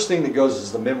 the first thing that goes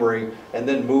is the memory, and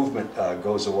then movement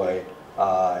goes away.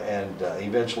 And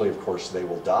eventually, of course, they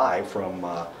will die from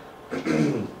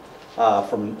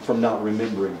not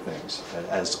remembering things,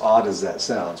 as odd as that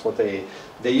sounds. What they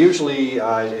usually,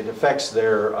 it affects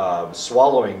their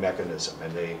swallowing mechanism,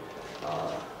 and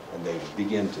they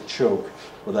begin to choke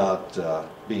without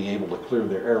being able to clear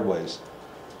their airways,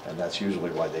 and that's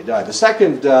usually why they die. The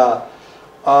second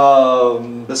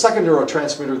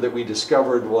neurotransmitter that we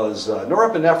discovered was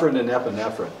norepinephrine and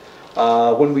epinephrine.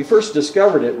 When we first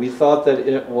discovered it, we thought that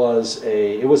it was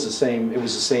the same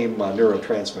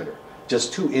neurotransmitter,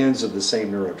 just two ends of the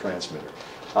same neurotransmitter.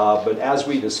 But as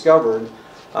we discovered,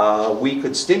 we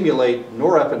could stimulate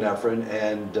norepinephrine,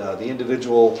 and the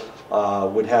individual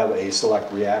would have a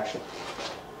select reaction.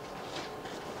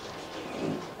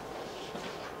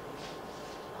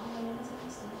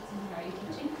 Are you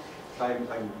teaching?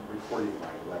 I'm recording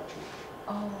my lecture.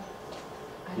 Oh.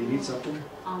 Do you need something? The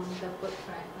book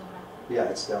for Yeah,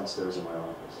 it's downstairs in my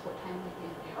office. what time would you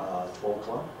do? 12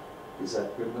 o'clock? Is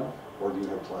that good enough? Or do you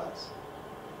have class?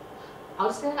 I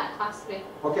was still at class today.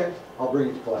 Okay, I'll bring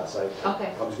it to class. I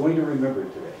was going to remember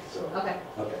it today, so. Okay.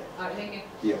 Okay. All right, thank you.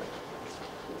 Yeah.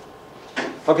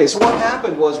 Okay, so what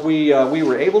happened was we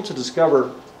were able to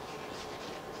discover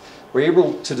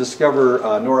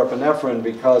norepinephrine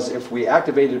because if we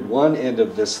activated one end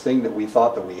of this thing that we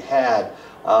thought that we had,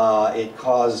 it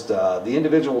caused the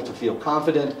individual to feel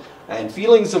confident and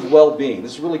feelings of well-being.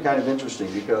 This is really kind of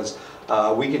interesting because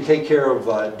we can take care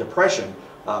of depression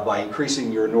by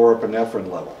increasing your norepinephrine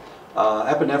level.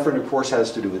 Epinephrine, of course,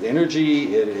 has to do with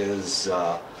energy. It is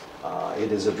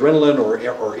adrenaline or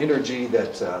energy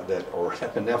or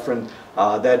epinephrine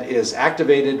that is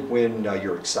activated when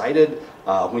you're excited,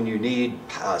 when you need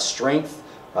strength.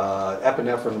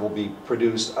 Epinephrine will be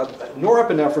produced.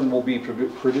 Norepinephrine will be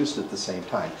produced at the same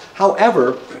time.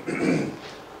 However,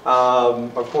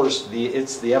 of course,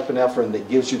 it's the epinephrine that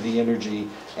gives you the energy,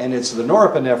 and it's the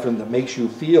norepinephrine that makes you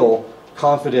feel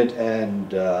confident and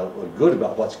good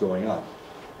about what's going on.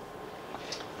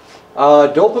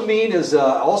 Dopamine is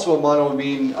also a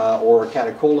monoamine or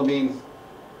catecholamine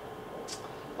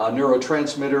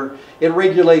neurotransmitter. It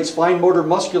regulates fine motor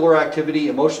muscular activity,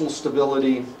 emotional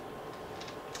stability.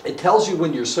 It tells you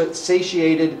when you're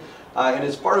satiated, and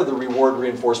it's part of the reward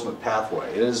reinforcement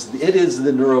pathway. It is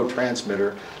the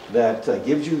neurotransmitter that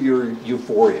gives you your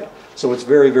euphoria. So it's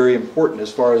very, very important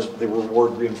as far as the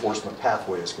reward reinforcement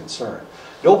pathway is concerned.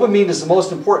 Dopamine is the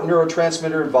most important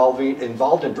neurotransmitter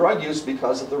involved in drug use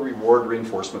because of the reward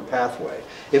reinforcement pathway.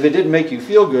 If it didn't make you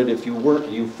feel good, if you weren't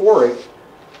euphoric,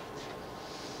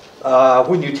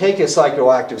 when you take a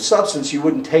psychoactive substance, you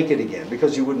wouldn't take it again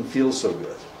because you wouldn't feel so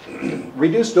good.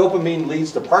 Reduced dopamine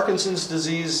leads to Parkinson's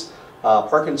disease.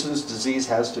 Parkinson's disease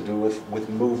has to do with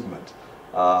movement.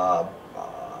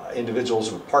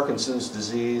 Individuals with Parkinson's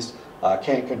disease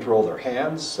can't control their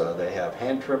hands. They have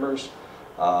hand tremors.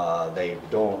 They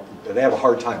have a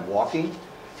hard time walking,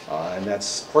 and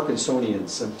that's Parkinsonian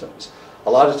symptoms.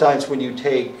 A lot of times when you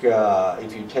take,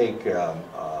 if you take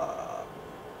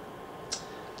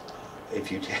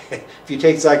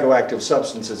psychoactive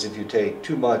substances, if you take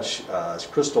too much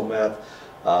crystal meth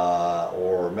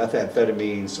or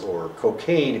methamphetamines or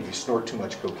cocaine, if you snort too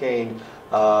much cocaine,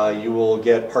 you will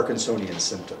get Parkinsonian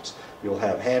symptoms. You'll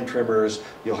have hand tremors,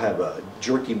 you'll have a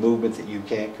jerky movement that you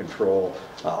can't control.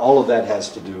 All of that has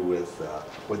to do with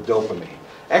dopamine.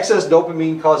 Excess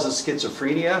dopamine causes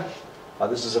schizophrenia.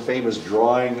 This is a famous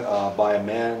drawing by a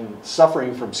man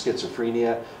suffering from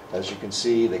schizophrenia. As you can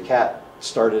see, the cat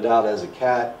started out as a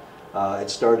cat. It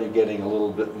started getting a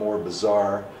little bit more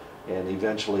bizarre, and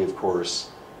eventually, of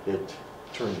course, it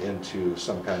turned into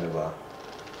some kind of a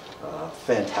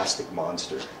fantastic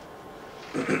monster.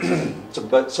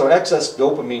 So excess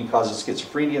dopamine causes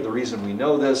schizophrenia. The reason we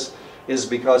know this is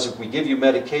because if we give you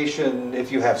medication,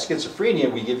 if you have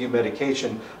schizophrenia, we give you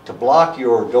medication to block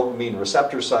your dopamine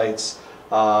receptor sites,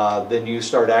 then you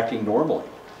start acting normally.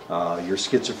 Your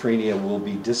schizophrenia will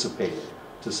be dissipated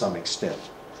to some extent.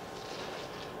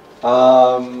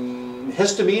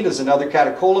 Histamine is another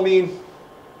catecholamine.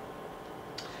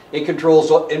 It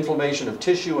controls inflammation of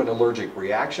tissue and allergic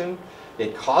reaction.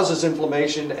 It causes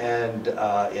inflammation, and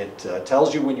it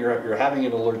tells you when you're having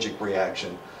an allergic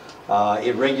reaction.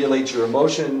 It regulates your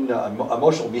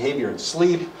emotional behavior and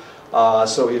sleep.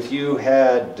 So if you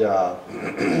had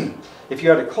if you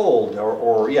had a cold,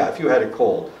 if you had a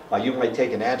cold, you might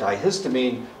take an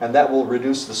antihistamine, and that will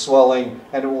reduce the swelling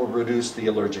and it will reduce the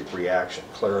allergic reaction.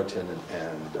 Claritin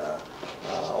and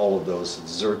all of those,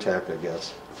 Zyrtec, I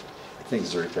guess. I think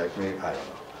Zyrtec, maybe, I don't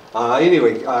know.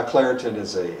 Anyway, Claritin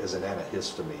is an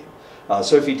antihistamine.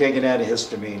 So if you take an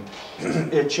antihistamine,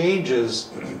 it changes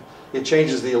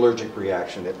the allergic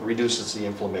reaction. It reduces the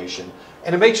inflammation,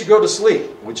 and it makes you go to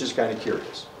sleep, which is kind of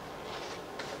curious.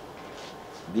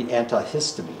 The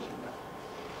antihistamine.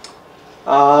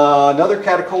 Another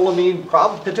catecholamine,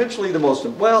 potentially the most,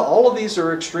 well, all of these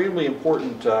are extremely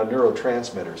important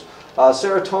neurotransmitters.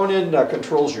 Serotonin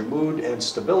controls your mood and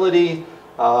stability.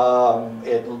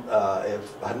 If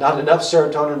not enough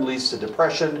serotonin leads to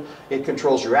depression. It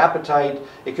controls your appetite.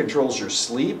 It controls your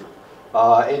sleep.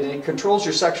 And it controls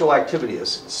your sexual activity,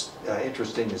 as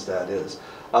interesting as that is.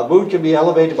 Mood can be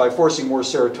elevated by forcing more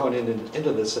serotonin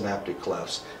into the synaptic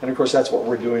clefts. And of course, that's what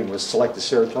we're doing with selective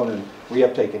serotonin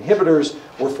reuptake inhibitors.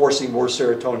 We're forcing more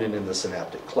serotonin in the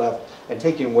synaptic cleft and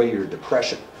taking away your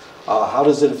depression. How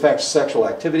does it affect sexual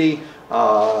activity?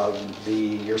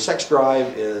 Your sex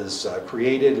drive is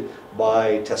created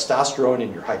by testosterone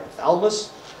in your hypothalamus.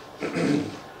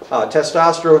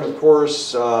 Testosterone, of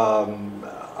course,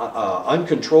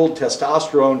 uncontrolled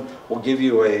testosterone will give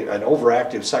you an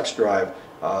overactive sex drive,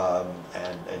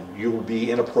 and you will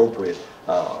be inappropriate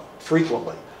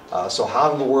frequently. So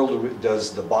how in the world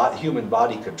does the human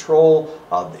body control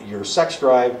your sex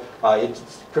drive? It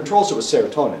controls it with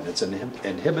serotonin. It's an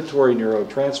inhibitory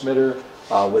neurotransmitter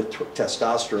with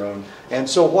testosterone. And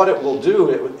so what it will do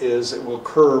is it will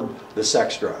curb the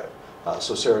sex drive.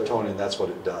 So serotonin, that's what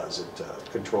it does. It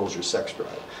controls your sex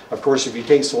drive. Of course, if you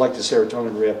take selective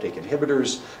serotonin reuptake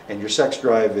inhibitors and your sex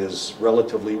drive is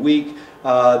relatively weak,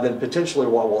 then potentially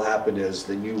what will happen is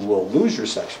that you will lose your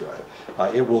sex drive.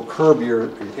 It will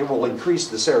increase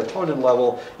the serotonin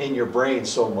level in your brain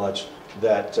so much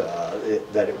that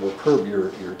it will curb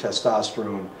your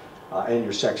testosterone and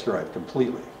your sex drive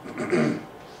completely.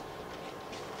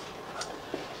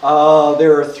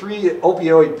 There are 3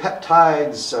 opioid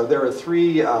peptides. There are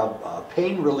 3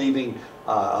 pain-relieving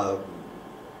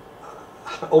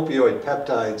opioid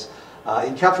peptides: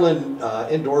 enkephalin,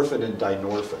 endorphin, and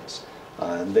dynorphins.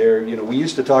 And we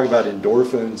used to talk about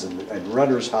endorphins and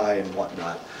runner's high and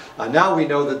whatnot. Now we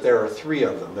know that there are 3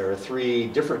 of them. There are 3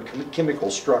 different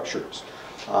chemical structures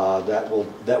that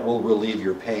will relieve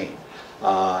your pain.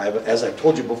 As I've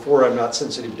told you before, I'm not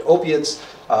sensitive to opiates.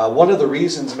 One of the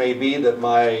reasons may be that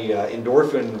my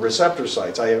endorphin receptor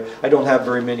sites, I don't have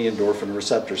very many endorphin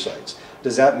receptor sites.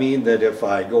 Does that mean that if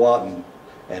I go out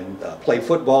and play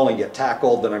football and get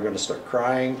tackled, then I'm going to start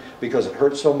crying because it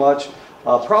hurts so much?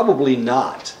 Probably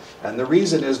not. And the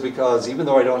reason is because even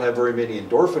though I don't have very many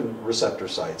endorphin receptor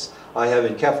sites, I have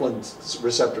enkephalin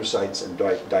receptor sites and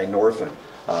dynorphin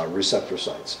receptor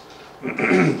sites.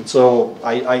 So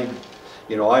I'm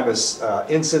as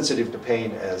insensitive to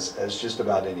pain as just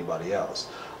about anybody else.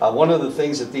 One of the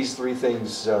things that these three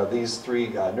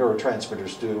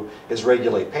neurotransmitters do is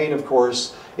regulate pain, of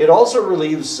course. It also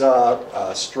relieves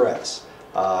stress.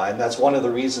 And that's one of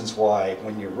the reasons why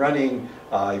when you're running,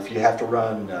 if you have to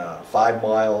run 5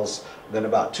 miles, then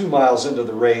about 2 miles into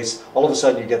the race, all of a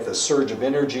sudden you get this surge of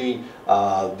energy.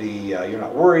 You're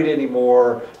not worried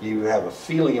anymore. You have a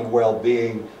feeling of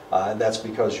well-being, and that's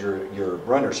because your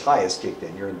runner's high has kicked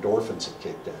in. Your endorphins have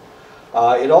kicked in.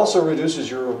 It also reduces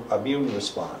your immune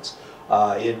response.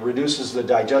 It reduces the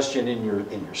digestion in your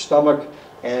stomach,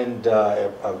 and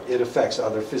it affects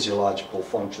other physiological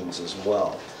functions as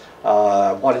well.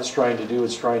 What it's trying to do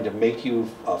is trying to make you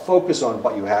focus on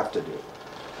what you have to do.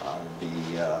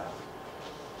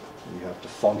 You have to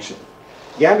function.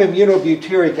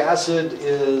 Gamma-aminobutyric acid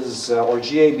is, or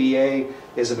GABA,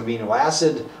 is an amino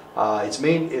acid.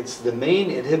 It's the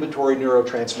main inhibitory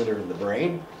neurotransmitter in the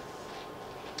brain.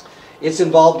 It's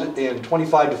involved in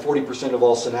 25 to 40% of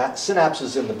all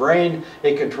synapses in the brain.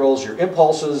 It controls your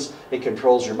impulses. It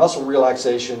controls your muscle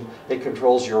relaxation. It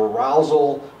controls your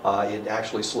arousal. It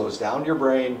actually slows down your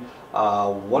brain.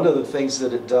 One of the things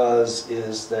that it does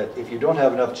is that if you don't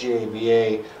have enough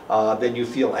GABA, then you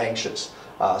feel anxious.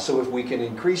 So if we can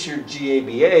increase your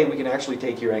GABA, we can actually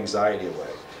take your anxiety away.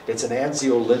 It's an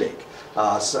anxiolytic.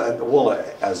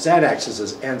 Xanax is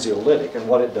an anxiolytic, and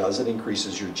what it does, it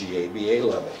increases your GABA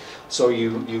level. So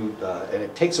and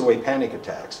it takes away panic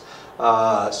attacks.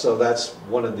 So that's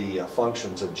one of the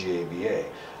functions of GABA.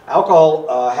 Alcohol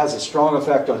has a strong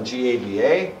effect on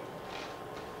GABA.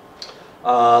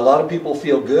 A lot of people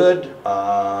feel good.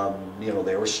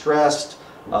 They were stressed.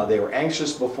 They were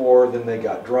anxious before, then they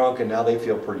got drunk, and now they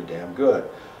feel pretty damn good.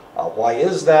 Why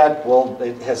is that? Well,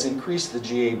 it has increased the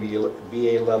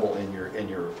GABA level in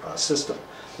your system.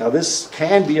 Now, this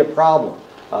can be a problem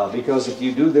because if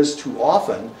you do this too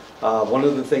often, one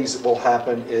of the things that will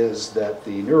happen is that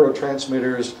the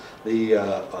neurotransmitters, the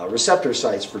receptor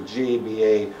sites for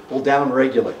GABA, will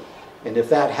downregulate. And if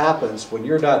that happens, when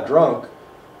you're not drunk,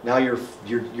 now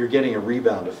you're getting a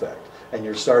rebound effect, and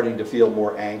you're starting to feel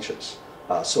more anxious.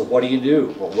 So what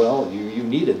do? Well, you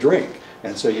need a drink.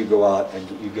 And so you go out and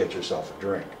you get yourself a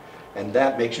drink. And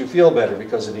that makes you feel better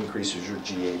because it increases your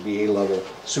GABA level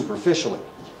superficially.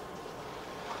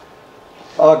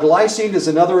 Glycine is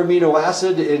another amino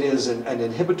acid. It is an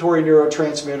inhibitory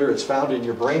neurotransmitter. It's found in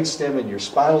your brainstem and your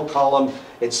spinal column.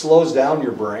 It slows down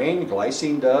your brain.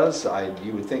 Glycine does.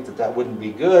 You would think that that wouldn't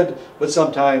be good, but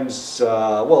sometimes,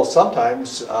 you're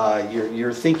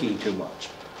thinking too much.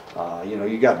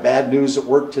 You got bad news at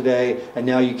work today, and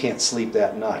now you can't sleep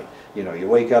that night. You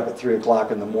wake up at 3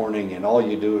 o'clock in the morning, and all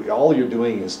you're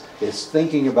doing is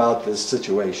thinking about this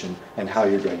situation and how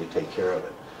you're going to take care of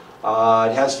it.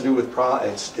 It has to do with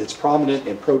it's prominent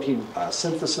in protein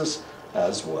synthesis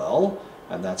as well,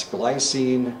 and that's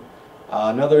glycine.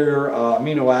 Another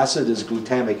amino acid is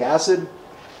glutamic acid.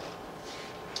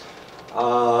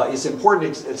 It's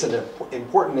important. It's an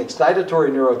important excitatory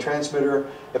neurotransmitter.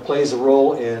 It plays a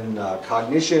role in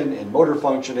cognition, in motor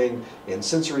functioning, in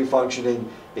sensory functioning.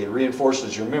 It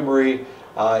reinforces your memory.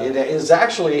 It is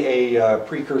actually a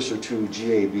precursor to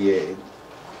GABA,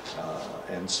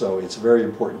 and so it's very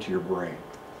important to your brain.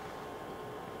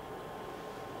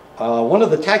 One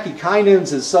of the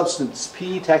tachykinins is substance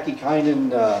P.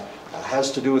 Tachykinin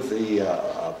has to do with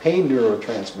the pain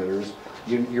neurotransmitters.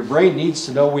 Your brain needs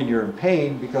to know when you're in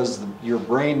pain because your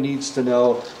brain needs to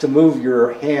know to move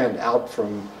your hand out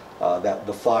from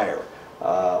the fire,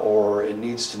 or it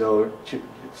needs to know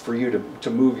for you to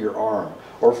move your arm,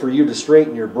 or for you to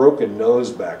straighten your broken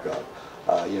nose back up.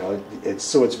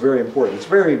 It's very important. It's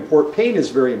very important. Pain is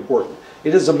very important.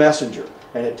 It is a messenger,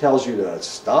 and it tells you to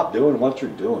stop doing what you're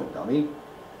doing, dummy.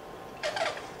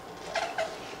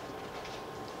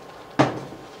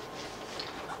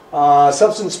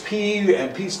 Substance P,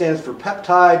 and P stands for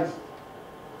peptide,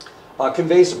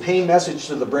 conveys a pain message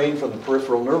to the brain from the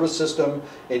peripheral nervous system.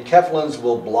 Enkephalins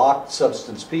will block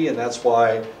substance P, and that's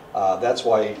why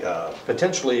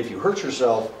potentially if you hurt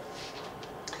yourself,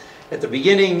 at the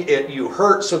beginning you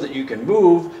hurt so that you can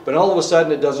move, but all of a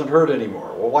sudden it doesn't hurt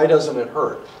anymore. Well, why doesn't it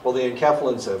hurt? Well, the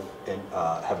enkephalins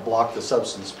have blocked the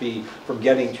substance P from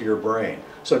getting to your brain.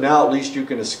 So now at least you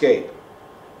can escape.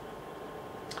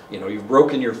 You've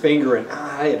broken your finger and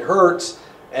it hurts,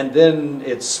 and then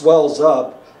it swells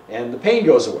up and the pain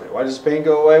goes away. Why does pain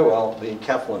go away? Well, the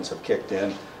enkephalins have kicked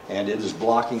in, and it is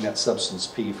blocking that substance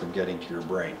P from getting to your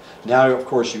brain. Now, of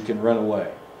course, you can run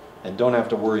away and don't have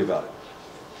to worry about it.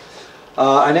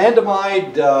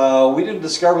 Anandamide, we didn't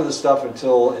discover this stuff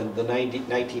until in the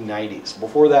 1990s.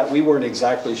 Before that, we weren't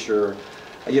exactly sure.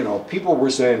 People were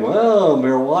saying, well,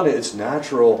 marijuana, it's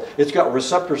natural. It's got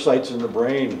receptor sites in the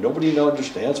brain. Nobody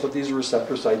understands what these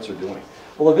receptor sites are doing.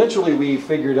 Well, eventually we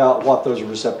figured out what those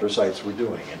receptor sites were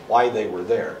doing and why they were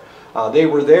there.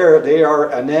 They are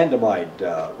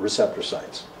anandamide receptor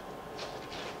sites.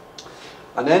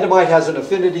 Anandamide has an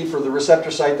affinity for the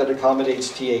receptor site that accommodates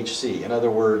THC. In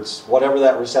other words, whatever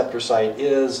that receptor site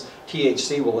is,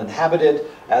 THC will inhabit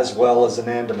it as well as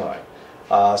anandamide.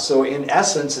 So in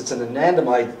essence, it's an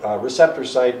anandamide receptor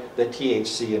site that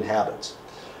THC inhabits.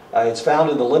 It's found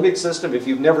in the limbic system. If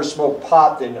you've never smoked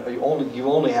pot, then you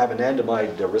only have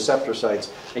anandamide receptor sites,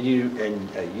 and you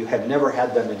have never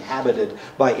had them inhabited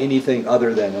by anything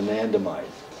other than anandamide.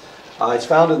 It's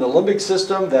found in the limbic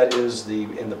system, that is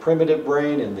in the primitive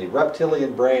brain, in the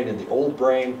reptilian brain, in the old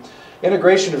brain.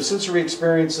 Integration of sensory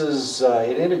experiences,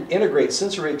 it integrates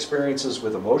sensory experiences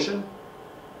with emotion.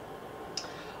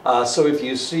 So if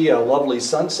you see a lovely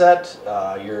sunset,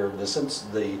 your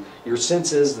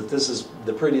sense is that this is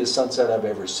the prettiest sunset I've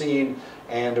ever seen,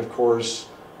 and of course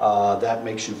that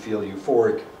makes you feel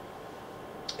euphoric,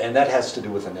 and that has to do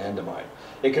with anandamide.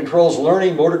 It controls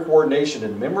learning, motor coordination,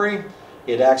 and memory.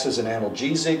 It acts as an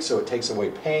analgesic, so it takes away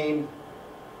pain.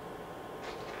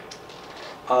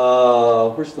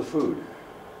 Where's the food?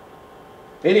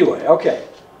 Anyway, okay.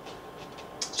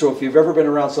 So if you've ever been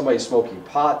around somebody smoking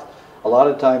pot, a lot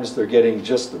of times they're getting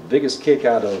just the biggest kick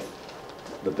out of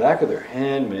the back of their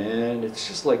hand, man. It's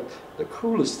just like the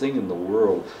coolest thing in the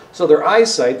world. So their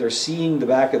eyesight, they're seeing the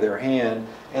back of their hand,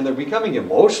 and they're becoming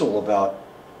emotional about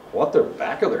what their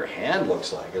back of their hand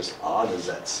looks like, as odd as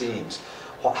that seems.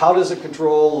 How does it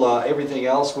control everything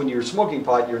else? When you're smoking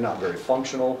pot, you're not very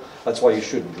functional. That's why you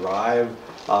shouldn't drive.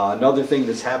 Another thing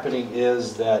that's happening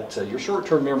is that your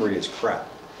short-term memory is crap.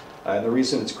 And the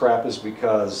reason it's crap is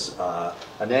because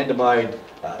anandamide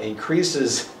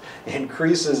increases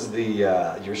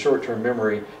your short-term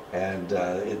memory, and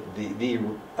the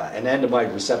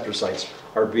anandamide receptor sites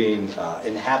are being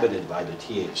inhabited by the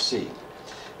THC.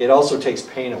 It also takes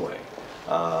pain away,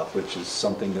 which is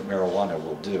something that marijuana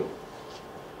will do.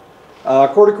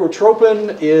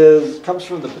 Corticotropin comes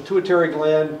from the pituitary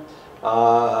gland.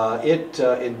 It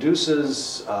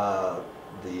induces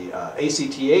the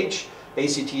ACTH.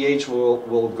 ACTH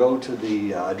will go to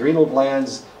the adrenal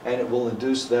glands, and it will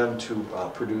induce them to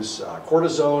produce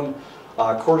cortisone.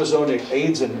 Cortisone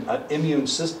aids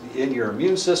in your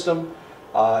immune system.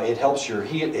 It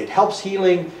helps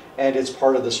healing, and it's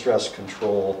part of the stress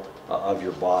control of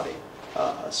your body.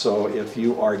 So if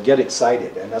you get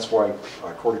excited, and that's why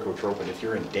corticotropin, if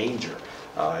you're in danger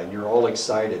and you're all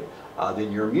excited,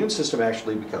 then your immune system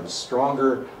actually becomes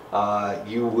stronger.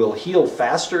 You will heal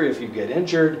faster if you get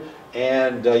injured,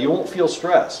 and you won't feel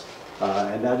stress.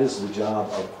 And that is the job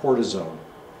of cortisone.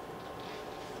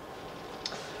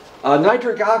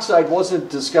 Nitric oxide wasn't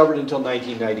discovered until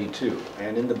 1992,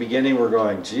 and in the beginning we're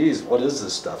going, geez, what is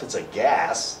this stuff? It's a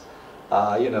gas.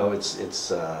 You know,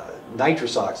 it's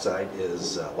nitrous oxide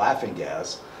is laughing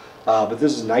gas, but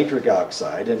this is nitric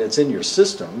oxide, and it's in your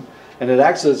system, and it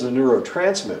acts as a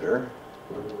neurotransmitter.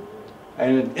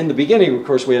 And in the beginning, of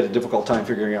course, we had a difficult time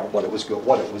figuring out what it was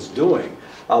doing.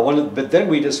 But then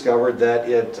we discovered that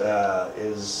it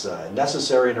is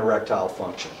necessary in erectile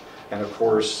function, and of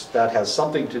course that has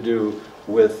something to do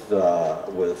with what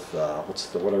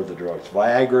are the drugs?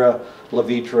 Viagra,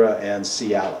 Levitra, and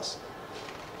Cialis.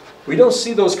 We don't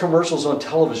see those commercials on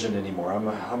television anymore. I'm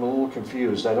a little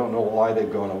confused. I don't know why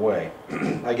they've gone away.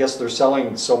 I guess they're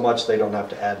selling so much they don't have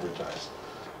to advertise.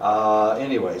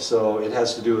 Anyway, so it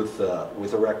has to do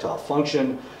with erectile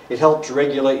function. It helps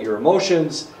regulate your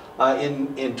emotions.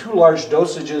 In too large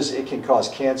dosages, it can cause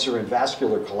cancer and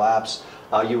vascular collapse.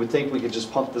 You would think we could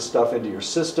just pump this stuff into your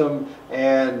system,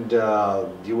 and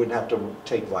you wouldn't have to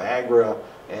take Viagra,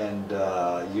 and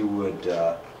you would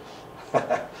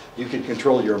you could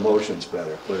control your emotions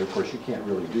better. But of course, you can't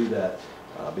really do that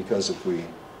because if we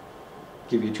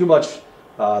give you too much,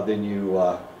 then you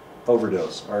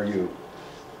overdose or you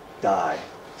die.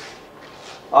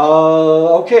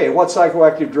 Okay, what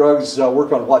psychoactive drugs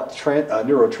work on what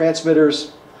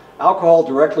neurotransmitters? Alcohol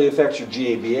directly affects your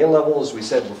GABA level, as we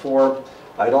said before.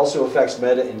 It also affects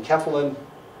medenkephalin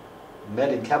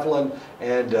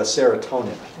and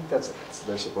serotonin. I think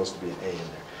there's supposed to be an A in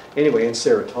there. Anyway, and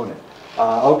serotonin.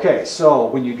 Okay, so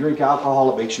when you drink alcohol,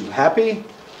 it makes you happy,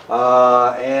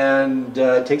 and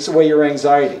it takes away your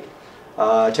anxiety.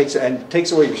 Takes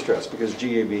away your stress, because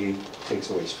GABA takes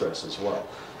away stress as well.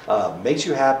 Makes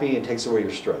you happy and takes away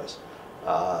your stress.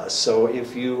 So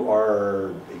if you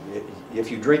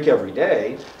drink every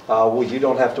day, well, you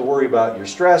don't have to worry about your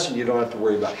stress, and you don't have to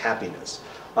worry about happiness.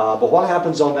 But what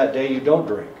happens on that day you don't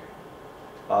drink?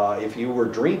 If you were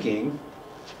drinking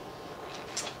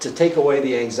to take away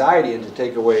the anxiety and to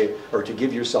take away or to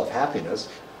give yourself happiness,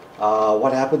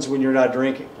 what happens when you're not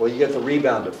drinking? Well, you get the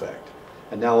rebound effect.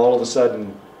 And now all of a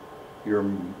sudden you're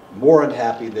more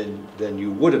unhappy than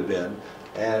you would have been,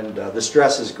 and the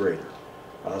stress is greater.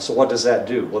 So what does that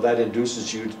do? Well, that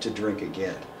induces you to drink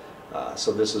again.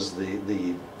 So this is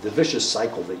the vicious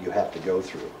cycle that you have to go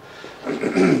through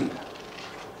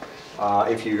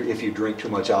if you drink too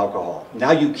much alcohol.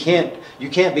 Now you can't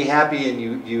be happy and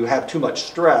you have too much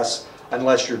stress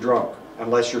unless you're drunk,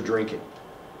 unless you're drinking.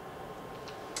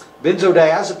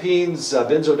 Benzodiazepines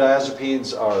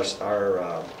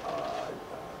are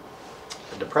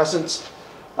depressants.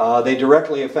 They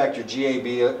directly affect your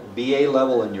GABA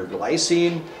level and your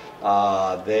glycine.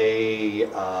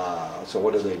 So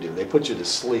what do? They put you to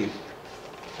sleep.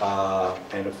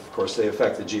 And of course, they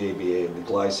affect the GABA and the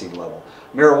glycine level.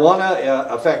 Marijuana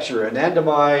affects your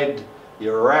anandamide,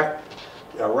 your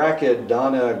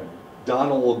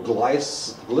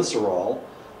arachidonoglycerol,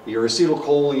 your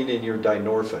acetylcholine, and your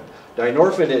dynorphin.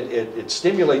 Dynorphin, it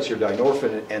stimulates your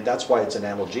dynorphin, and that's why it's an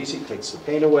analgesic, takes the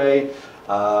pain away.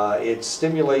 It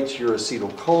stimulates your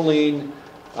acetylcholine,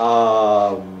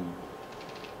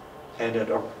 and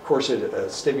of course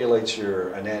it stimulates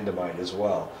your anandamide as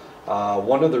well.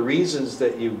 One of the reasons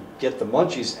that you get the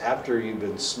munchies after you've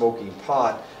been smoking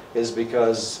pot is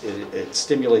because it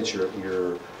stimulates your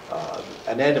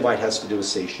anandamide has to do with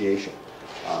satiation.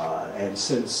 And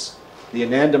since the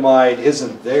anandamide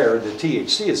isn't there, the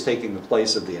THC is taking the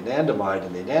place of the anandamide,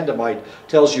 and the anandamide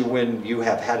tells you when you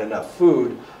have had enough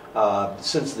food.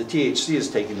 Since the THC is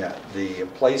taking the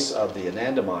place of the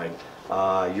anandamide,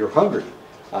 you're hungry.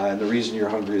 And the reason you're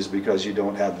hungry is because you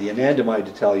don't have the anandamide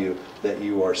to tell you that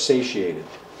you are satiated.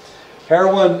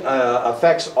 Heroin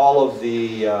affects all of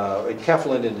the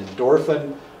enkephalin and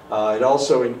endorphin. It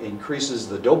also increases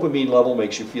the dopamine level,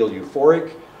 makes you feel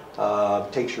euphoric,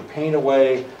 takes your pain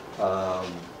away,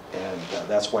 and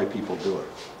that's why people do it.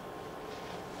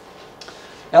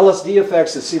 LSD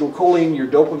affects acetylcholine, your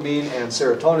dopamine, and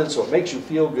serotonin, so it makes you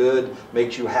feel good,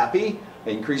 makes you happy,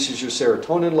 increases your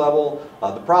serotonin level.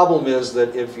 The problem is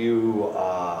that if you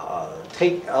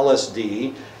take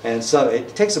LSD, and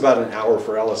it takes about an hour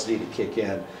for LSD to kick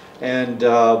in, and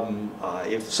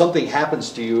if something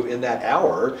happens to you in that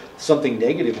hour, something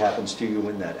negative happens to you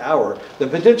in that hour, then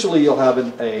potentially you'll have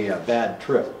a bad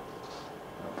trip.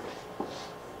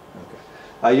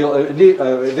 You'll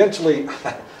eventually,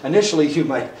 initially you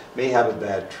may have a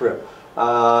bad trip.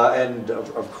 And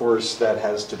of course that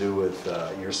has to do with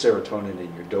your serotonin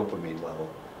and your dopamine level.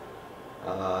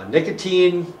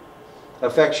 Nicotine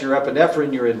affects your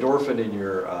epinephrine, your endorphin, and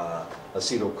your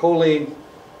acetylcholine.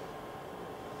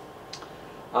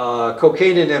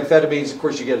 Cocaine and amphetamines, of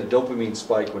course you get a dopamine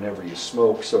spike whenever you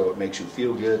smoke, so it makes you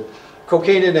feel good.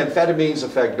 Cocaine and amphetamines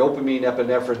affect dopamine,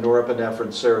 epinephrine,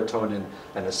 norepinephrine, serotonin,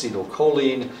 and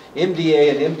acetylcholine.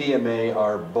 MDA and MDMA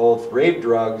are both rave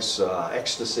drugs,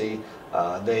 ecstasy.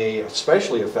 They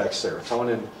especially affect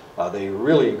serotonin. They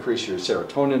really increase your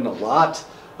serotonin a lot,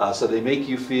 so they make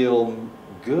you feel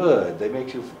good. They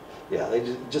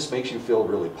just makes you feel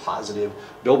really positive.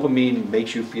 Dopamine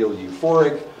makes you feel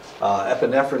euphoric.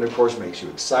 Epinephrine, of course, makes you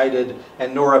excited,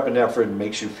 and norepinephrine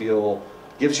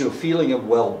gives you a feeling of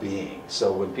well-being.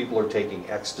 So when people are taking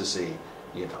ecstasy,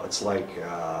 it's like,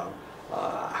 how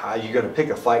are you going to pick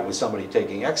a fight with somebody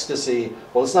taking ecstasy?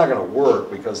 Well, it's not going to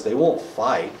work because they won't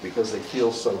fight because they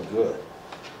feel so good.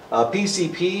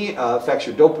 PCP affects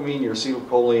your dopamine, your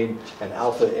acetylcholine, and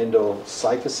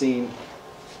alpha-endocytosine.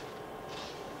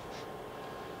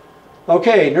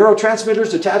 Okay,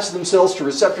 neurotransmitters attach themselves to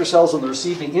receptor cells on the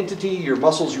receiving entity, your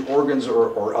muscles, your organs,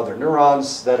 or other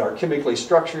neurons that are chemically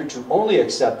structured to only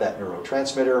accept that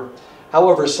neurotransmitter.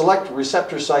 However, select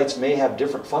receptor sites may have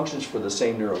different functions for the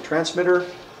same neurotransmitter.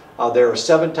 There are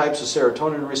 7 types of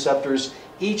serotonin receptors,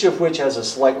 each of which has a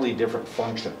slightly different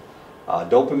function.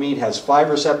 Dopamine has 5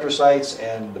 receptor sites,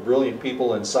 and the brilliant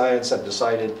people in science have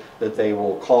decided that they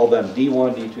will call them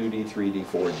D1, D2, D3,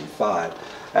 D4, D5.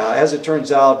 As it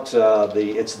turns out,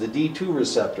 it's the D2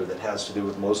 receptor that has to do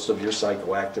with most of your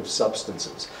psychoactive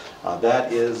substances.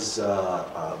 That is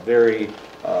very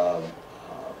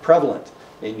prevalent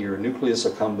in your nucleus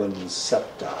accumbens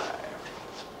septi.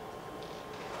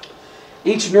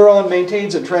 Each neuron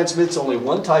maintains and transmits only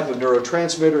one type of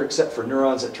neurotransmitter, except for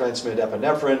neurons that transmit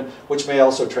epinephrine, which may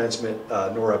also transmit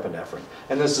norepinephrine.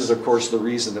 And this is, of course, the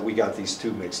reason that we got these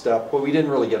two mixed up. Well, we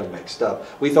didn't really get them mixed up.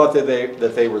 We thought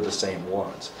that they were the same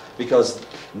ones, because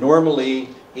normally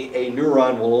a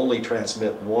neuron will only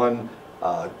transmit one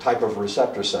type of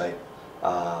receptor site,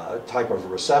 but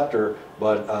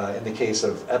in the case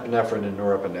of epinephrine and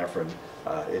norepinephrine,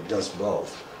 it does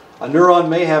both. A neuron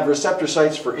may have receptor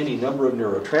sites for any number of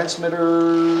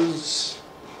neurotransmitters.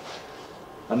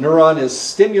 A neuron is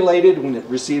stimulated when it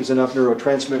receives enough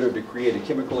neurotransmitter to create a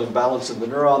chemical imbalance in the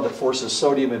neuron that forces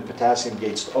sodium and potassium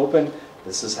gates to open.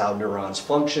 This is how neurons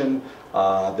function.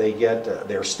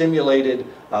 They're stimulated.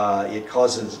 It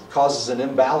causes an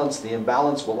imbalance. The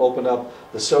imbalance will open up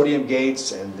the sodium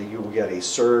gates, and you will get a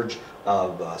surge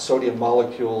of sodium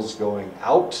molecules going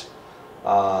out.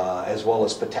 as well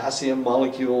as potassium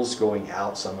molecules going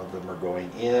out. Some of them are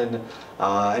going in.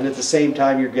 And at the same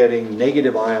time, you're getting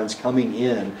negative ions coming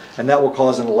in, and that will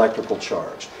cause an electrical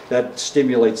charge. That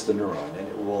stimulates the neuron, and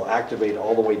it will activate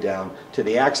all the way down to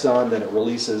the axon. Then it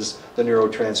releases the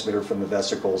neurotransmitter from the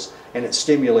vesicles, and it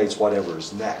stimulates whatever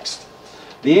is next.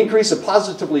 The increase of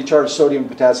positively charged sodium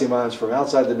and potassium ions from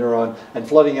outside the neuron and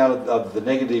flooding out of the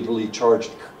negatively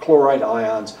charged chloride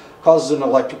ions causes an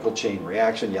electrical chain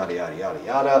reaction, yada, yada, yada,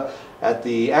 yada. At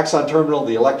the axon terminal,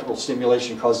 the electrical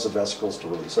stimulation causes the vesicles to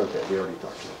release. Okay, we already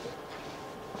talked about that.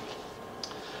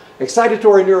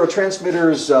 Excitatory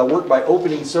neurotransmitters work by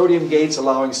opening sodium gates,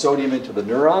 allowing sodium into the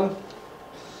neuron.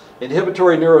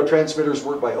 Inhibitory neurotransmitters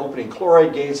work by opening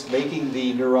chloride gates, making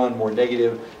the neuron more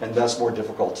negative and thus more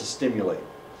difficult to stimulate.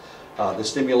 The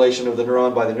stimulation of the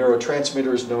neuron by the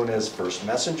neurotransmitter is known as first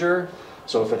messenger.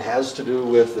 So if it has to do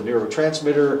with the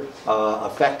neurotransmitter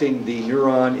affecting the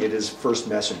neuron, it is first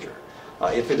messenger.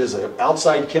 If it is an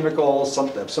outside chemical,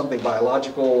 something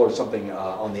biological or something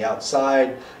on the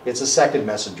outside, it's a second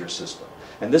messenger system.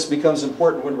 And this becomes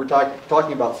important when we're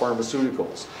talking about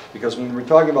pharmaceuticals. Because when we're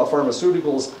talking about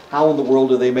pharmaceuticals, how in the world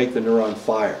do they make the neuron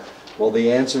fire? Well,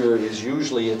 the answer is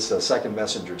usually it's a second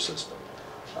messenger system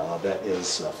that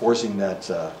is forcing that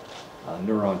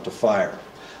neuron to fire.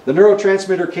 The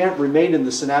neurotransmitter can't remain in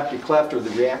the synaptic cleft or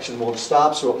the reaction won't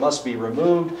stop, so it must be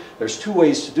removed. There's two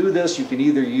ways to do this. You can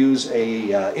either use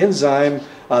an enzyme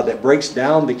that breaks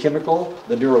down the chemical,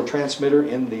 the neurotransmitter,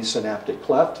 in the synaptic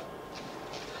cleft.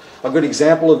 A good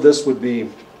example of this would be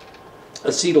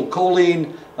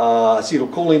acetylcholine.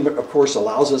 Acetylcholine, of course,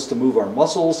 allows us to move our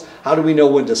muscles. How do we know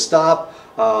when to stop?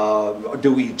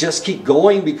 Do we just keep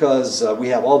going because we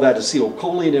have all that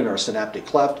acetylcholine in our synaptic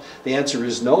cleft? The answer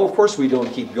is no. Of course we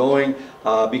don't keep going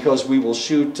because we will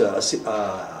shoot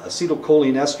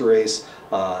acetylcholine esterase,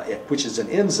 which is an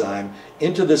enzyme,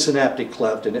 into the synaptic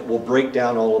cleft, and it will break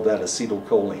down all of that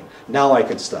acetylcholine. Now I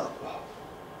can stop.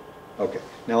 Okay,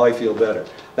 now I feel better.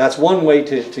 That's one way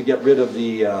to get rid of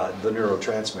the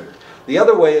neurotransmitter. The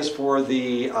other way is for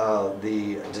the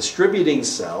distributing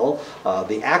cell,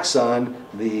 the axon,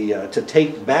 to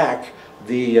take back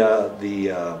the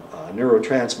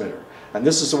neurotransmitter. And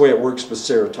this is the way it works with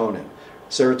serotonin.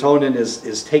 Serotonin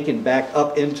is taken back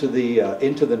up into the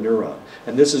neuron,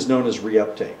 and this is known as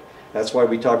reuptake. That's why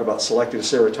we talk about selective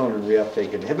serotonin reuptake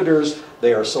inhibitors.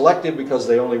 They are selective because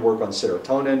they only work on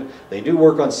serotonin. They do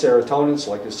work on serotonin,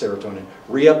 selective serotonin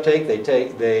reuptake.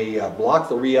 They block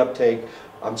the reuptake.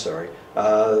 I'm sorry.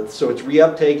 So it's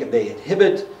reuptake, and they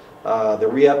inhibit the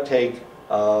reuptake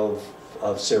of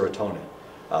serotonin.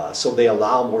 So they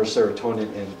allow more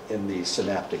serotonin in the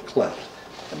synaptic cleft.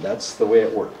 And that's the way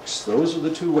it works. Those are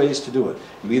the two ways to do it.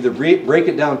 You either break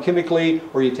it down chemically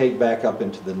or you take back up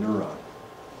into the neuron.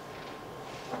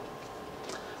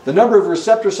 The number of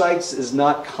receptor sites is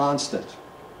not constant.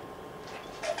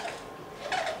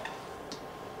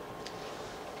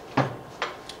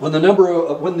 When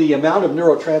the amount of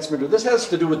neurotransmitter, this has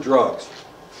to do with drugs.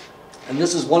 And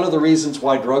this is one of the reasons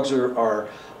why drugs are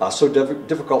so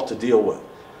difficult to deal with.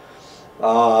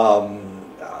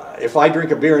 If I drink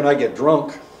a beer and I get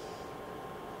drunk,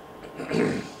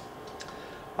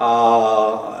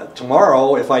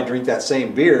 tomorrow if I drink that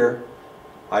same beer,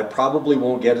 I probably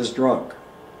won't get as drunk.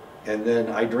 And then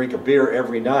I drink a beer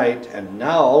every night, and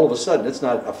now all of a sudden it's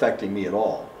not affecting me at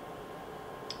all.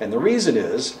 And the reason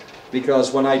is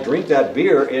because when I drink that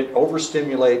beer, it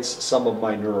overstimulates some of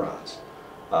my neurons.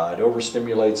 It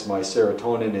overstimulates my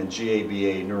serotonin and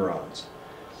GABA neurons.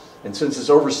 And since it's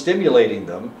overstimulating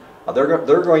them,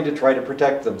 they're going to try to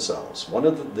protect themselves. One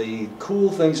of the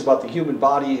cool things about the human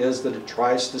body is that it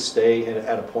tries to stay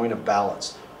at a point of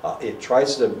balance. It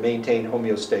tries to maintain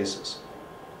homeostasis.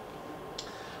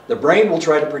 The brain will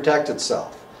try to protect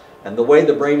itself. And the way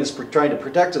the brain is trying to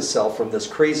protect itself from this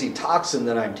crazy toxin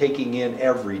that I'm taking in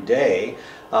every day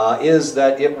is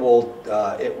that it will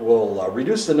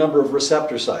reduce the number of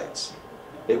receptor sites.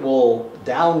 It will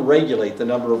down-regulate the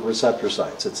number of receptor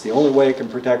sites. It's the only way it can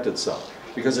protect itself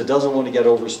because it doesn't want to get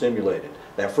overstimulated.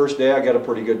 That first day I got a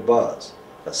pretty good buzz.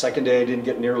 The second day I didn't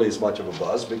get nearly as much of a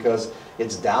buzz because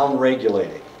it's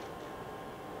down-regulating.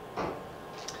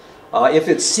 If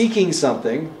it's seeking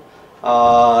something,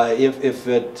 we're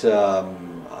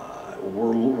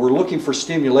looking for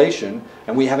stimulation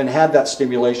and we haven't had that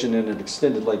stimulation in an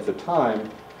extended length of time,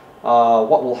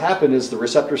 what will happen is the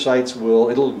receptor sites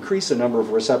it'll increase the number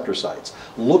of receptor sites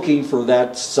looking for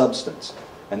that substance,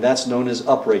 and that's known as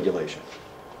upregulation.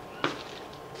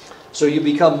 So you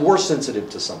become more sensitive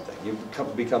to something. You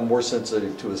become more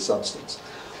sensitive to a substance.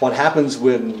 What happens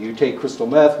when you take crystal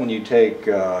meth, when you take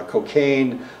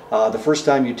cocaine, the first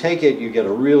time you take it, you get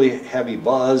a really heavy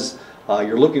buzz.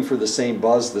 You're looking for the same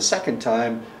buzz the second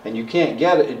time, and you can't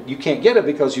get it. You can't get it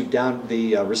because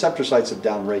the receptor sites have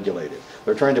downregulated.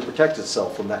 They're trying to protect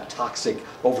itself from that toxic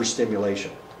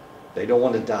overstimulation. They don't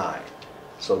want to die,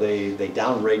 so they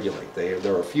downregulate.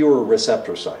 There are fewer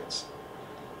receptor sites.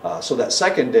 So that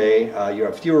second day, you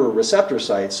have fewer receptor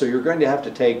sites, so you're going to have to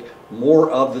take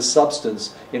more of the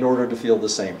substance in order to feel the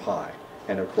same high.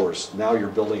 And of course, now you're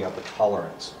building up a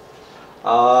tolerance.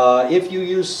 If you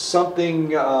use something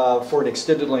for an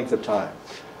extended length of time,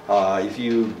 if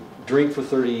you drink for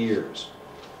 30 years,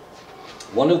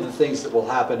 one of the things that will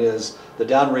happen is the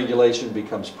downregulation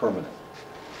becomes permanent.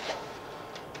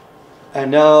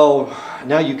 And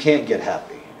now you can't get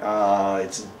happy.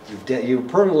 You've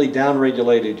permanently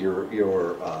downregulated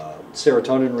your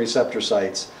serotonin receptor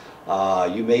sites.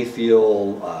 You may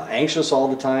feel anxious all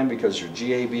the time because your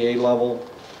GABA level.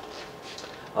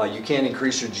 You can't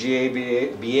increase your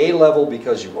GABA level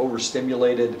because you've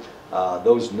overstimulated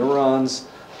those neurons.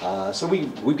 So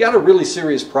we've got a really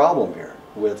serious problem here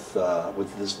with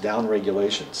this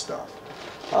downregulation stuff.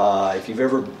 If you've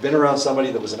ever been around somebody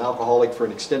that was an alcoholic for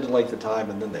an extended length of time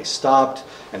and then they stopped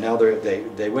and now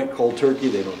they went cold turkey,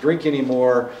 they don't drink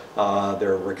anymore,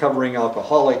 they're a recovering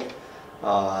alcoholic.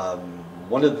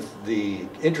 One of the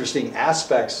interesting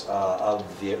aspects of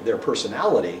their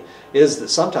personality is that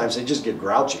sometimes they just get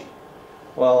grouchy.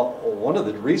 Well, one of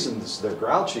the reasons they're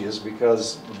grouchy is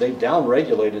because they've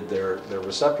downregulated their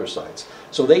receptor sites.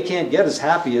 So they can't get as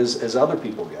happy as other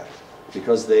people get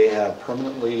because they have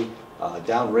permanently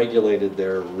downregulated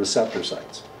their receptor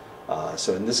sites.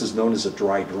 And this is known as a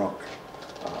dry drunk,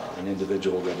 an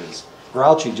individual that is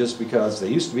grouchy just because they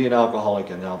used to be an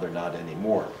alcoholic and now they're not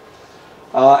anymore.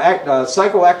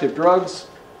 Psychoactive drugs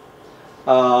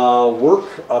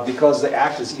work because they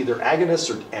act as either agonists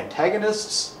or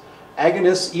antagonists.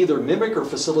 Agonists either mimic or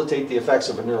facilitate the effects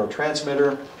of a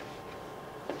neurotransmitter.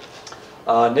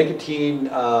 Nicotine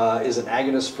is an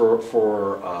agonist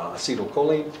for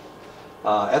acetylcholine.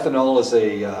 Ethanol is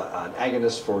an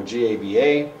agonist for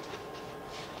GABA.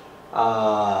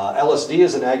 LSD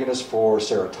is an agonist for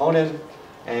serotonin.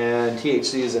 And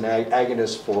THC is an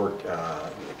agonist for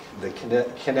the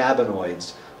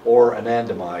cannabinoids or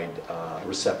anandamide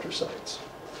receptor sites.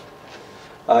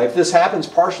 If this happens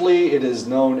partially, it is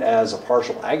known as a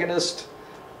partial agonist.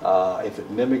 If it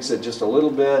mimics it just a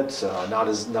little bit,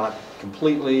 not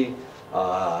completely,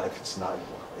 if it's not,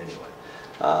 anyway.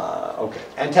 Okay.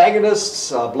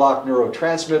 Antagonists block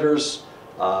neurotransmitters.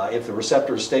 If the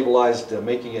receptor is stabilized,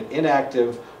 making it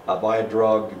inactive by a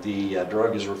drug, the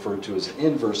drug is referred to as an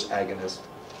inverse agonist.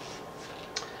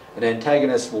 An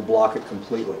antagonist will block it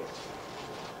completely.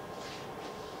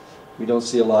 We don't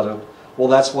see a lot of, well,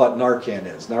 that's what Narcan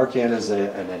is. Narcan is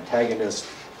an antagonist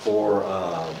for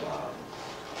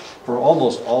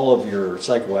almost all of your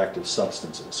psychoactive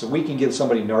substances. So we can give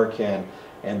somebody Narcan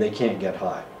and they can't get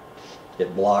high.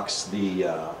 It blocks the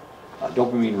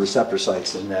dopamine receptor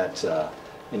sites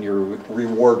in your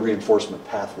reward reinforcement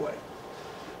pathway.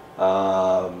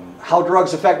 How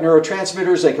drugs affect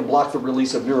neurotransmitters? They can block the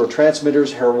release of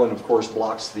neurotransmitters. Heroin, of course,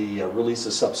 blocks the release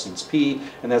of substance P,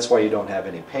 and that's why you don't have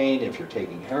any pain. If you're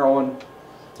taking heroin,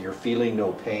 you're feeling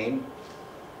no pain.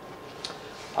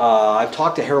 I've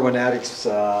talked to heroin addicts.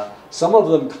 Some of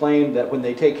them claim that when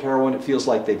they take heroin, it feels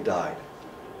like they've died.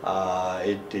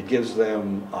 It gives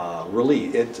them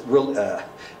relief.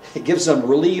 It gives them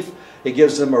relief. It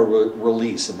gives them a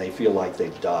release, and they feel like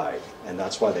they've died, and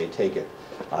that's why they take it.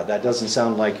 That doesn't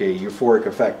sound like a euphoric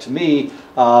effect to me,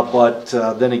 but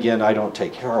then again, I don't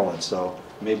take heroin, so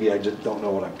maybe I just don't know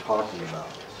what I'm talking about.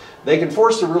 They can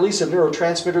force the release of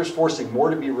neurotransmitters, forcing more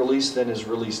to be released than is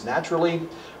released naturally.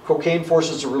 Cocaine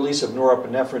forces the release of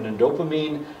norepinephrine and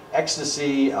dopamine.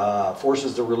 Ecstasy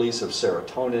forces the release of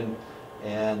serotonin,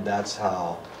 and that's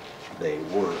how they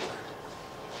work.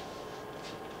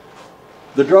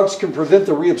 The drugs can prevent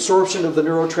the reabsorption of the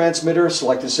neurotransmitter.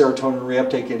 Selective serotonin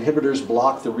reuptake inhibitors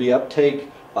block the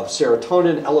reuptake of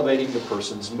serotonin, elevating the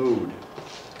person's mood.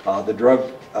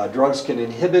 Drugs can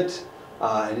inhibit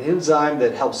an enzyme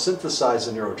that helps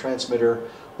synthesize the neurotransmitter.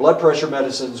 Blood pressure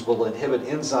medicines will inhibit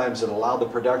enzymes that allow the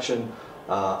production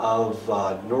of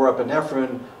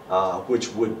norepinephrine,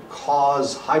 which would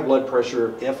cause high blood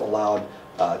pressure if allowed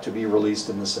to be released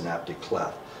in the synaptic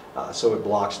cleft. So it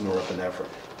blocks norepinephrine.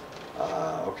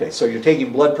 Okay, so you're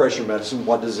taking blood pressure medicine,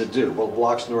 what does it do? Well, it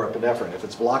blocks norepinephrine. If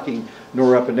it's blocking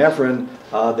norepinephrine,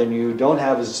 then you don't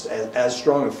have as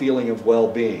strong a feeling of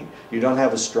well-being. You don't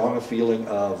have as strong a feeling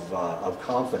of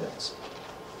confidence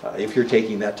if you're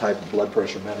taking that type of blood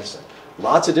pressure medicine.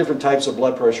 lots of different types of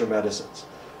blood pressure medicines.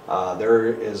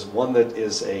 There is one that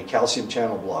is a calcium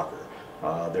channel blocker.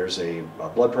 There's a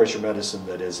blood pressure medicine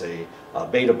that is a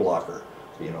beta blocker.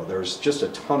 You know, there's just a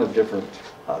ton of different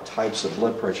types of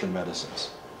blood pressure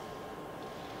medicines.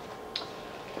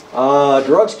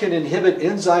 Drugs can inhibit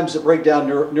enzymes that break down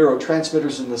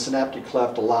neurotransmitters in the synaptic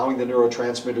cleft, allowing the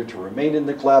neurotransmitter to remain in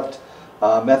the cleft.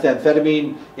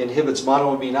 Methamphetamine inhibits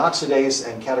monoamine oxidase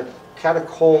and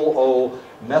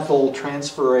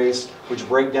catechol-O-methyltransferase, which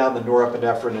break down the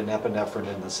norepinephrine and epinephrine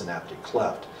in the synaptic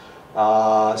cleft.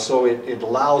 So it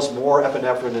allows more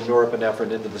epinephrine and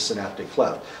norepinephrine into the synaptic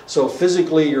cleft. So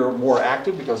physically you're more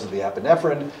active because of the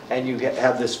epinephrine, and you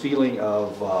have this feeling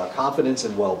of confidence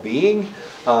and well-being.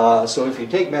 So if you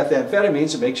take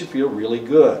methamphetamines, it makes you feel really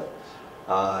good.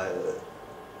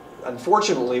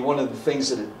 Unfortunately, one of the things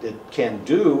that it can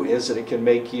do is that it can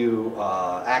make you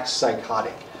act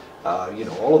psychotic. You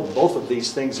know, both of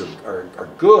these things are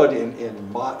good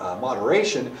in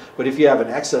moderation, but if you have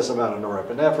an excess amount of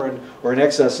norepinephrine or an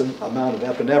excess amount of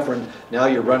epinephrine, now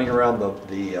you're running around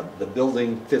the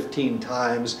building 15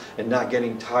 times and not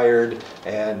getting tired,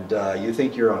 and you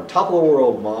think you're on top of the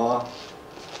world, Ma.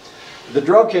 The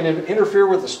drug can interfere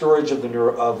with the storage of the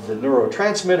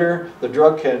neurotransmitter. The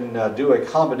drug can do a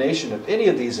combination of any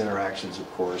of these interactions,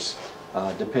 of course,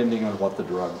 depending on what the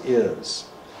drug is.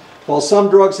 While some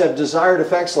drugs have desired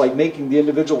effects like making the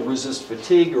individual resist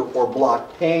fatigue or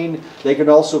block pain, they can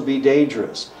also be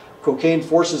dangerous. Cocaine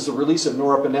forces the release of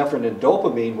norepinephrine and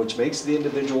dopamine, which makes the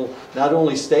individual not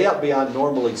only stay up beyond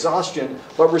normal exhaustion,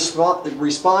 but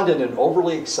respond in an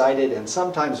overly excited and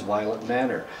sometimes violent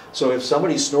manner. So if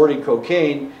somebody's snorting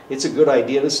cocaine, it's a good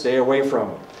idea to stay away from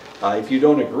them. If you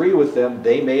don't agree with them,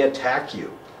 they may attack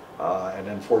you. And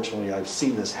unfortunately, I've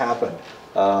seen this happen.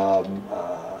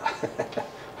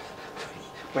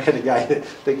 We had a guy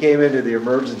that came into the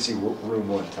emergency room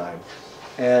one time,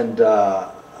 and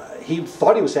he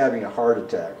thought he was having a heart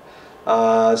attack.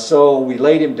 So we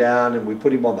laid him down and we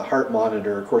put him on the heart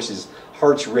monitor. Of course, his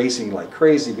heart's racing like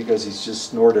crazy because he's just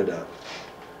snorted a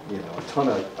ton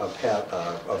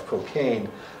of cocaine.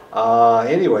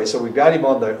 Anyway, so we've got him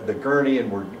on the gurney,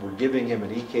 and we're giving him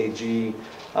an EKG,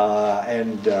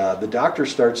 and the doctor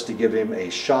starts to give him a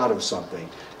shot of something,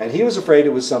 and he was afraid it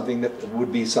was something that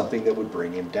would be something that would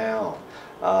bring him down.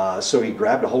 So he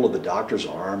grabbed a hold of the doctor's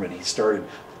arm and he started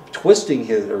twisting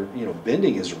his, or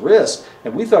bending his wrist,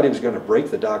 and we thought he was going to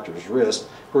break the doctor's wrist.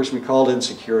 Of course, we called in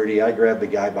security. I grabbed the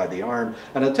guy by the arm,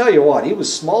 and I'll tell you what, he was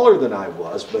smaller than I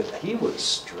was, but he was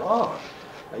strong.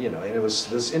 And it was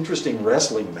this interesting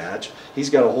wrestling match. He's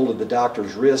got a hold of the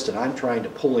doctor's wrist, and I'm trying to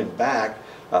pull him back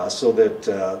so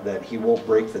that he won't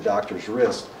break the doctor's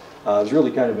wrist. It was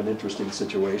really kind of an interesting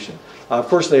situation. Of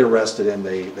course, they arrested him.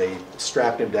 They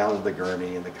strapped him down to the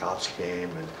gurney, and the cops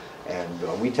came,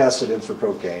 and we tested him for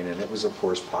cocaine, and it was, of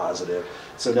course, positive.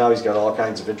 So now he's got all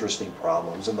kinds of interesting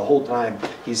problems, and the whole time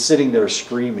he's sitting there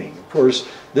screaming. Of course,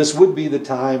 this would be the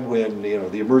time when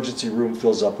the emergency room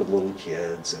fills up with little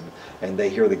kids, and they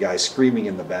hear the guy screaming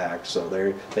in the back, so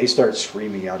they start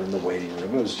screaming out in the waiting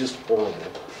room. It was just horrible.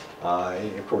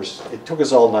 Of course, it took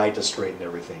us all night to straighten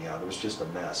everything out. It was just a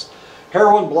mess.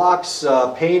 Heroin blocks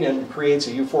pain and creates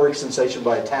a euphoric sensation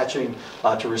by attaching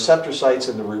to receptor sites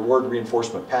in the reward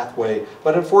reinforcement pathway,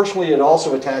 but unfortunately it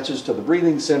also attaches to the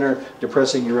breathing center,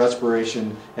 depressing your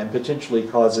respiration and potentially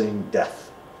causing death.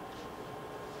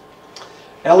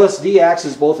 LSD acts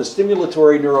as both a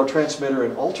stimulatory neurotransmitter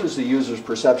and alters the user's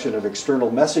perception of external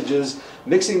messages,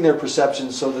 mixing their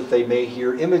perceptions so that they may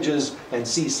hear images and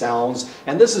see sounds,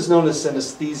 and this is known as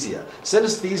synesthesia.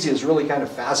 Synesthesia is really kind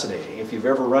of fascinating. If you've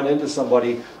ever run into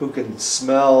somebody who can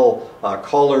smell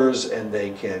colors and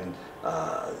they can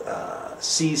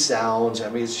see sounds, I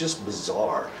mean, it's just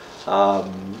bizarre.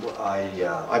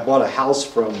 I bought a house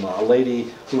from a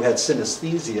lady who had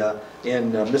synesthesia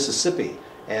in Mississippi,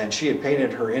 and she had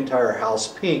painted her entire house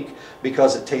pink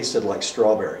because it tasted like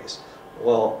strawberries.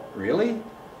 Well, really?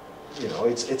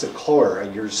 It's a color.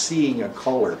 You're seeing a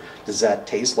color. Does that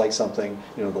taste like something?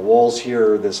 The walls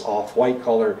here are this off-white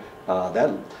color.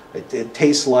 It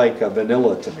tastes like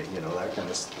vanilla to me.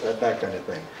 That kind of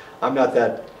thing. I'm not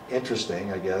that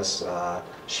interesting, I guess.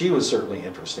 She was certainly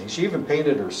interesting. She even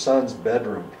painted her son's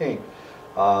bedroom pink,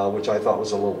 which I thought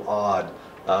was a little odd.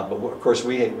 But of course,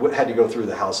 we had to go through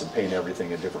the house and paint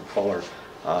everything a different color.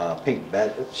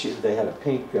 They had a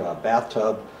pink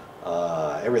bathtub.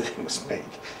 Everything was pink.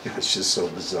 It was just so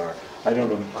bizarre. I don't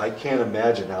know. I can't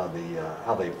imagine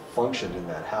how they functioned in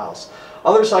that house.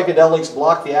 Other psychedelics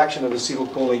block the action of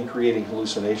acetylcholine, creating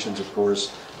hallucinations, of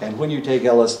course. And when you take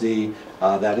LSD,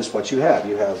 that is what you have.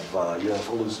 You have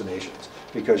hallucinations.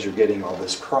 because you're getting all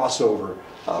this crossover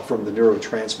from the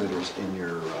neurotransmitters in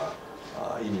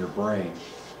your brain.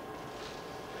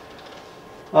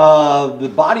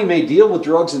 The body may deal with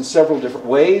drugs in several different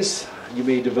ways. You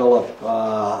may develop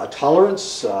a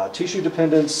tolerance, tissue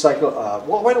dependence, well,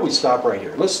 why don't we stop right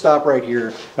here? Let's stop right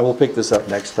here, and we'll pick this up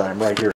next time right here.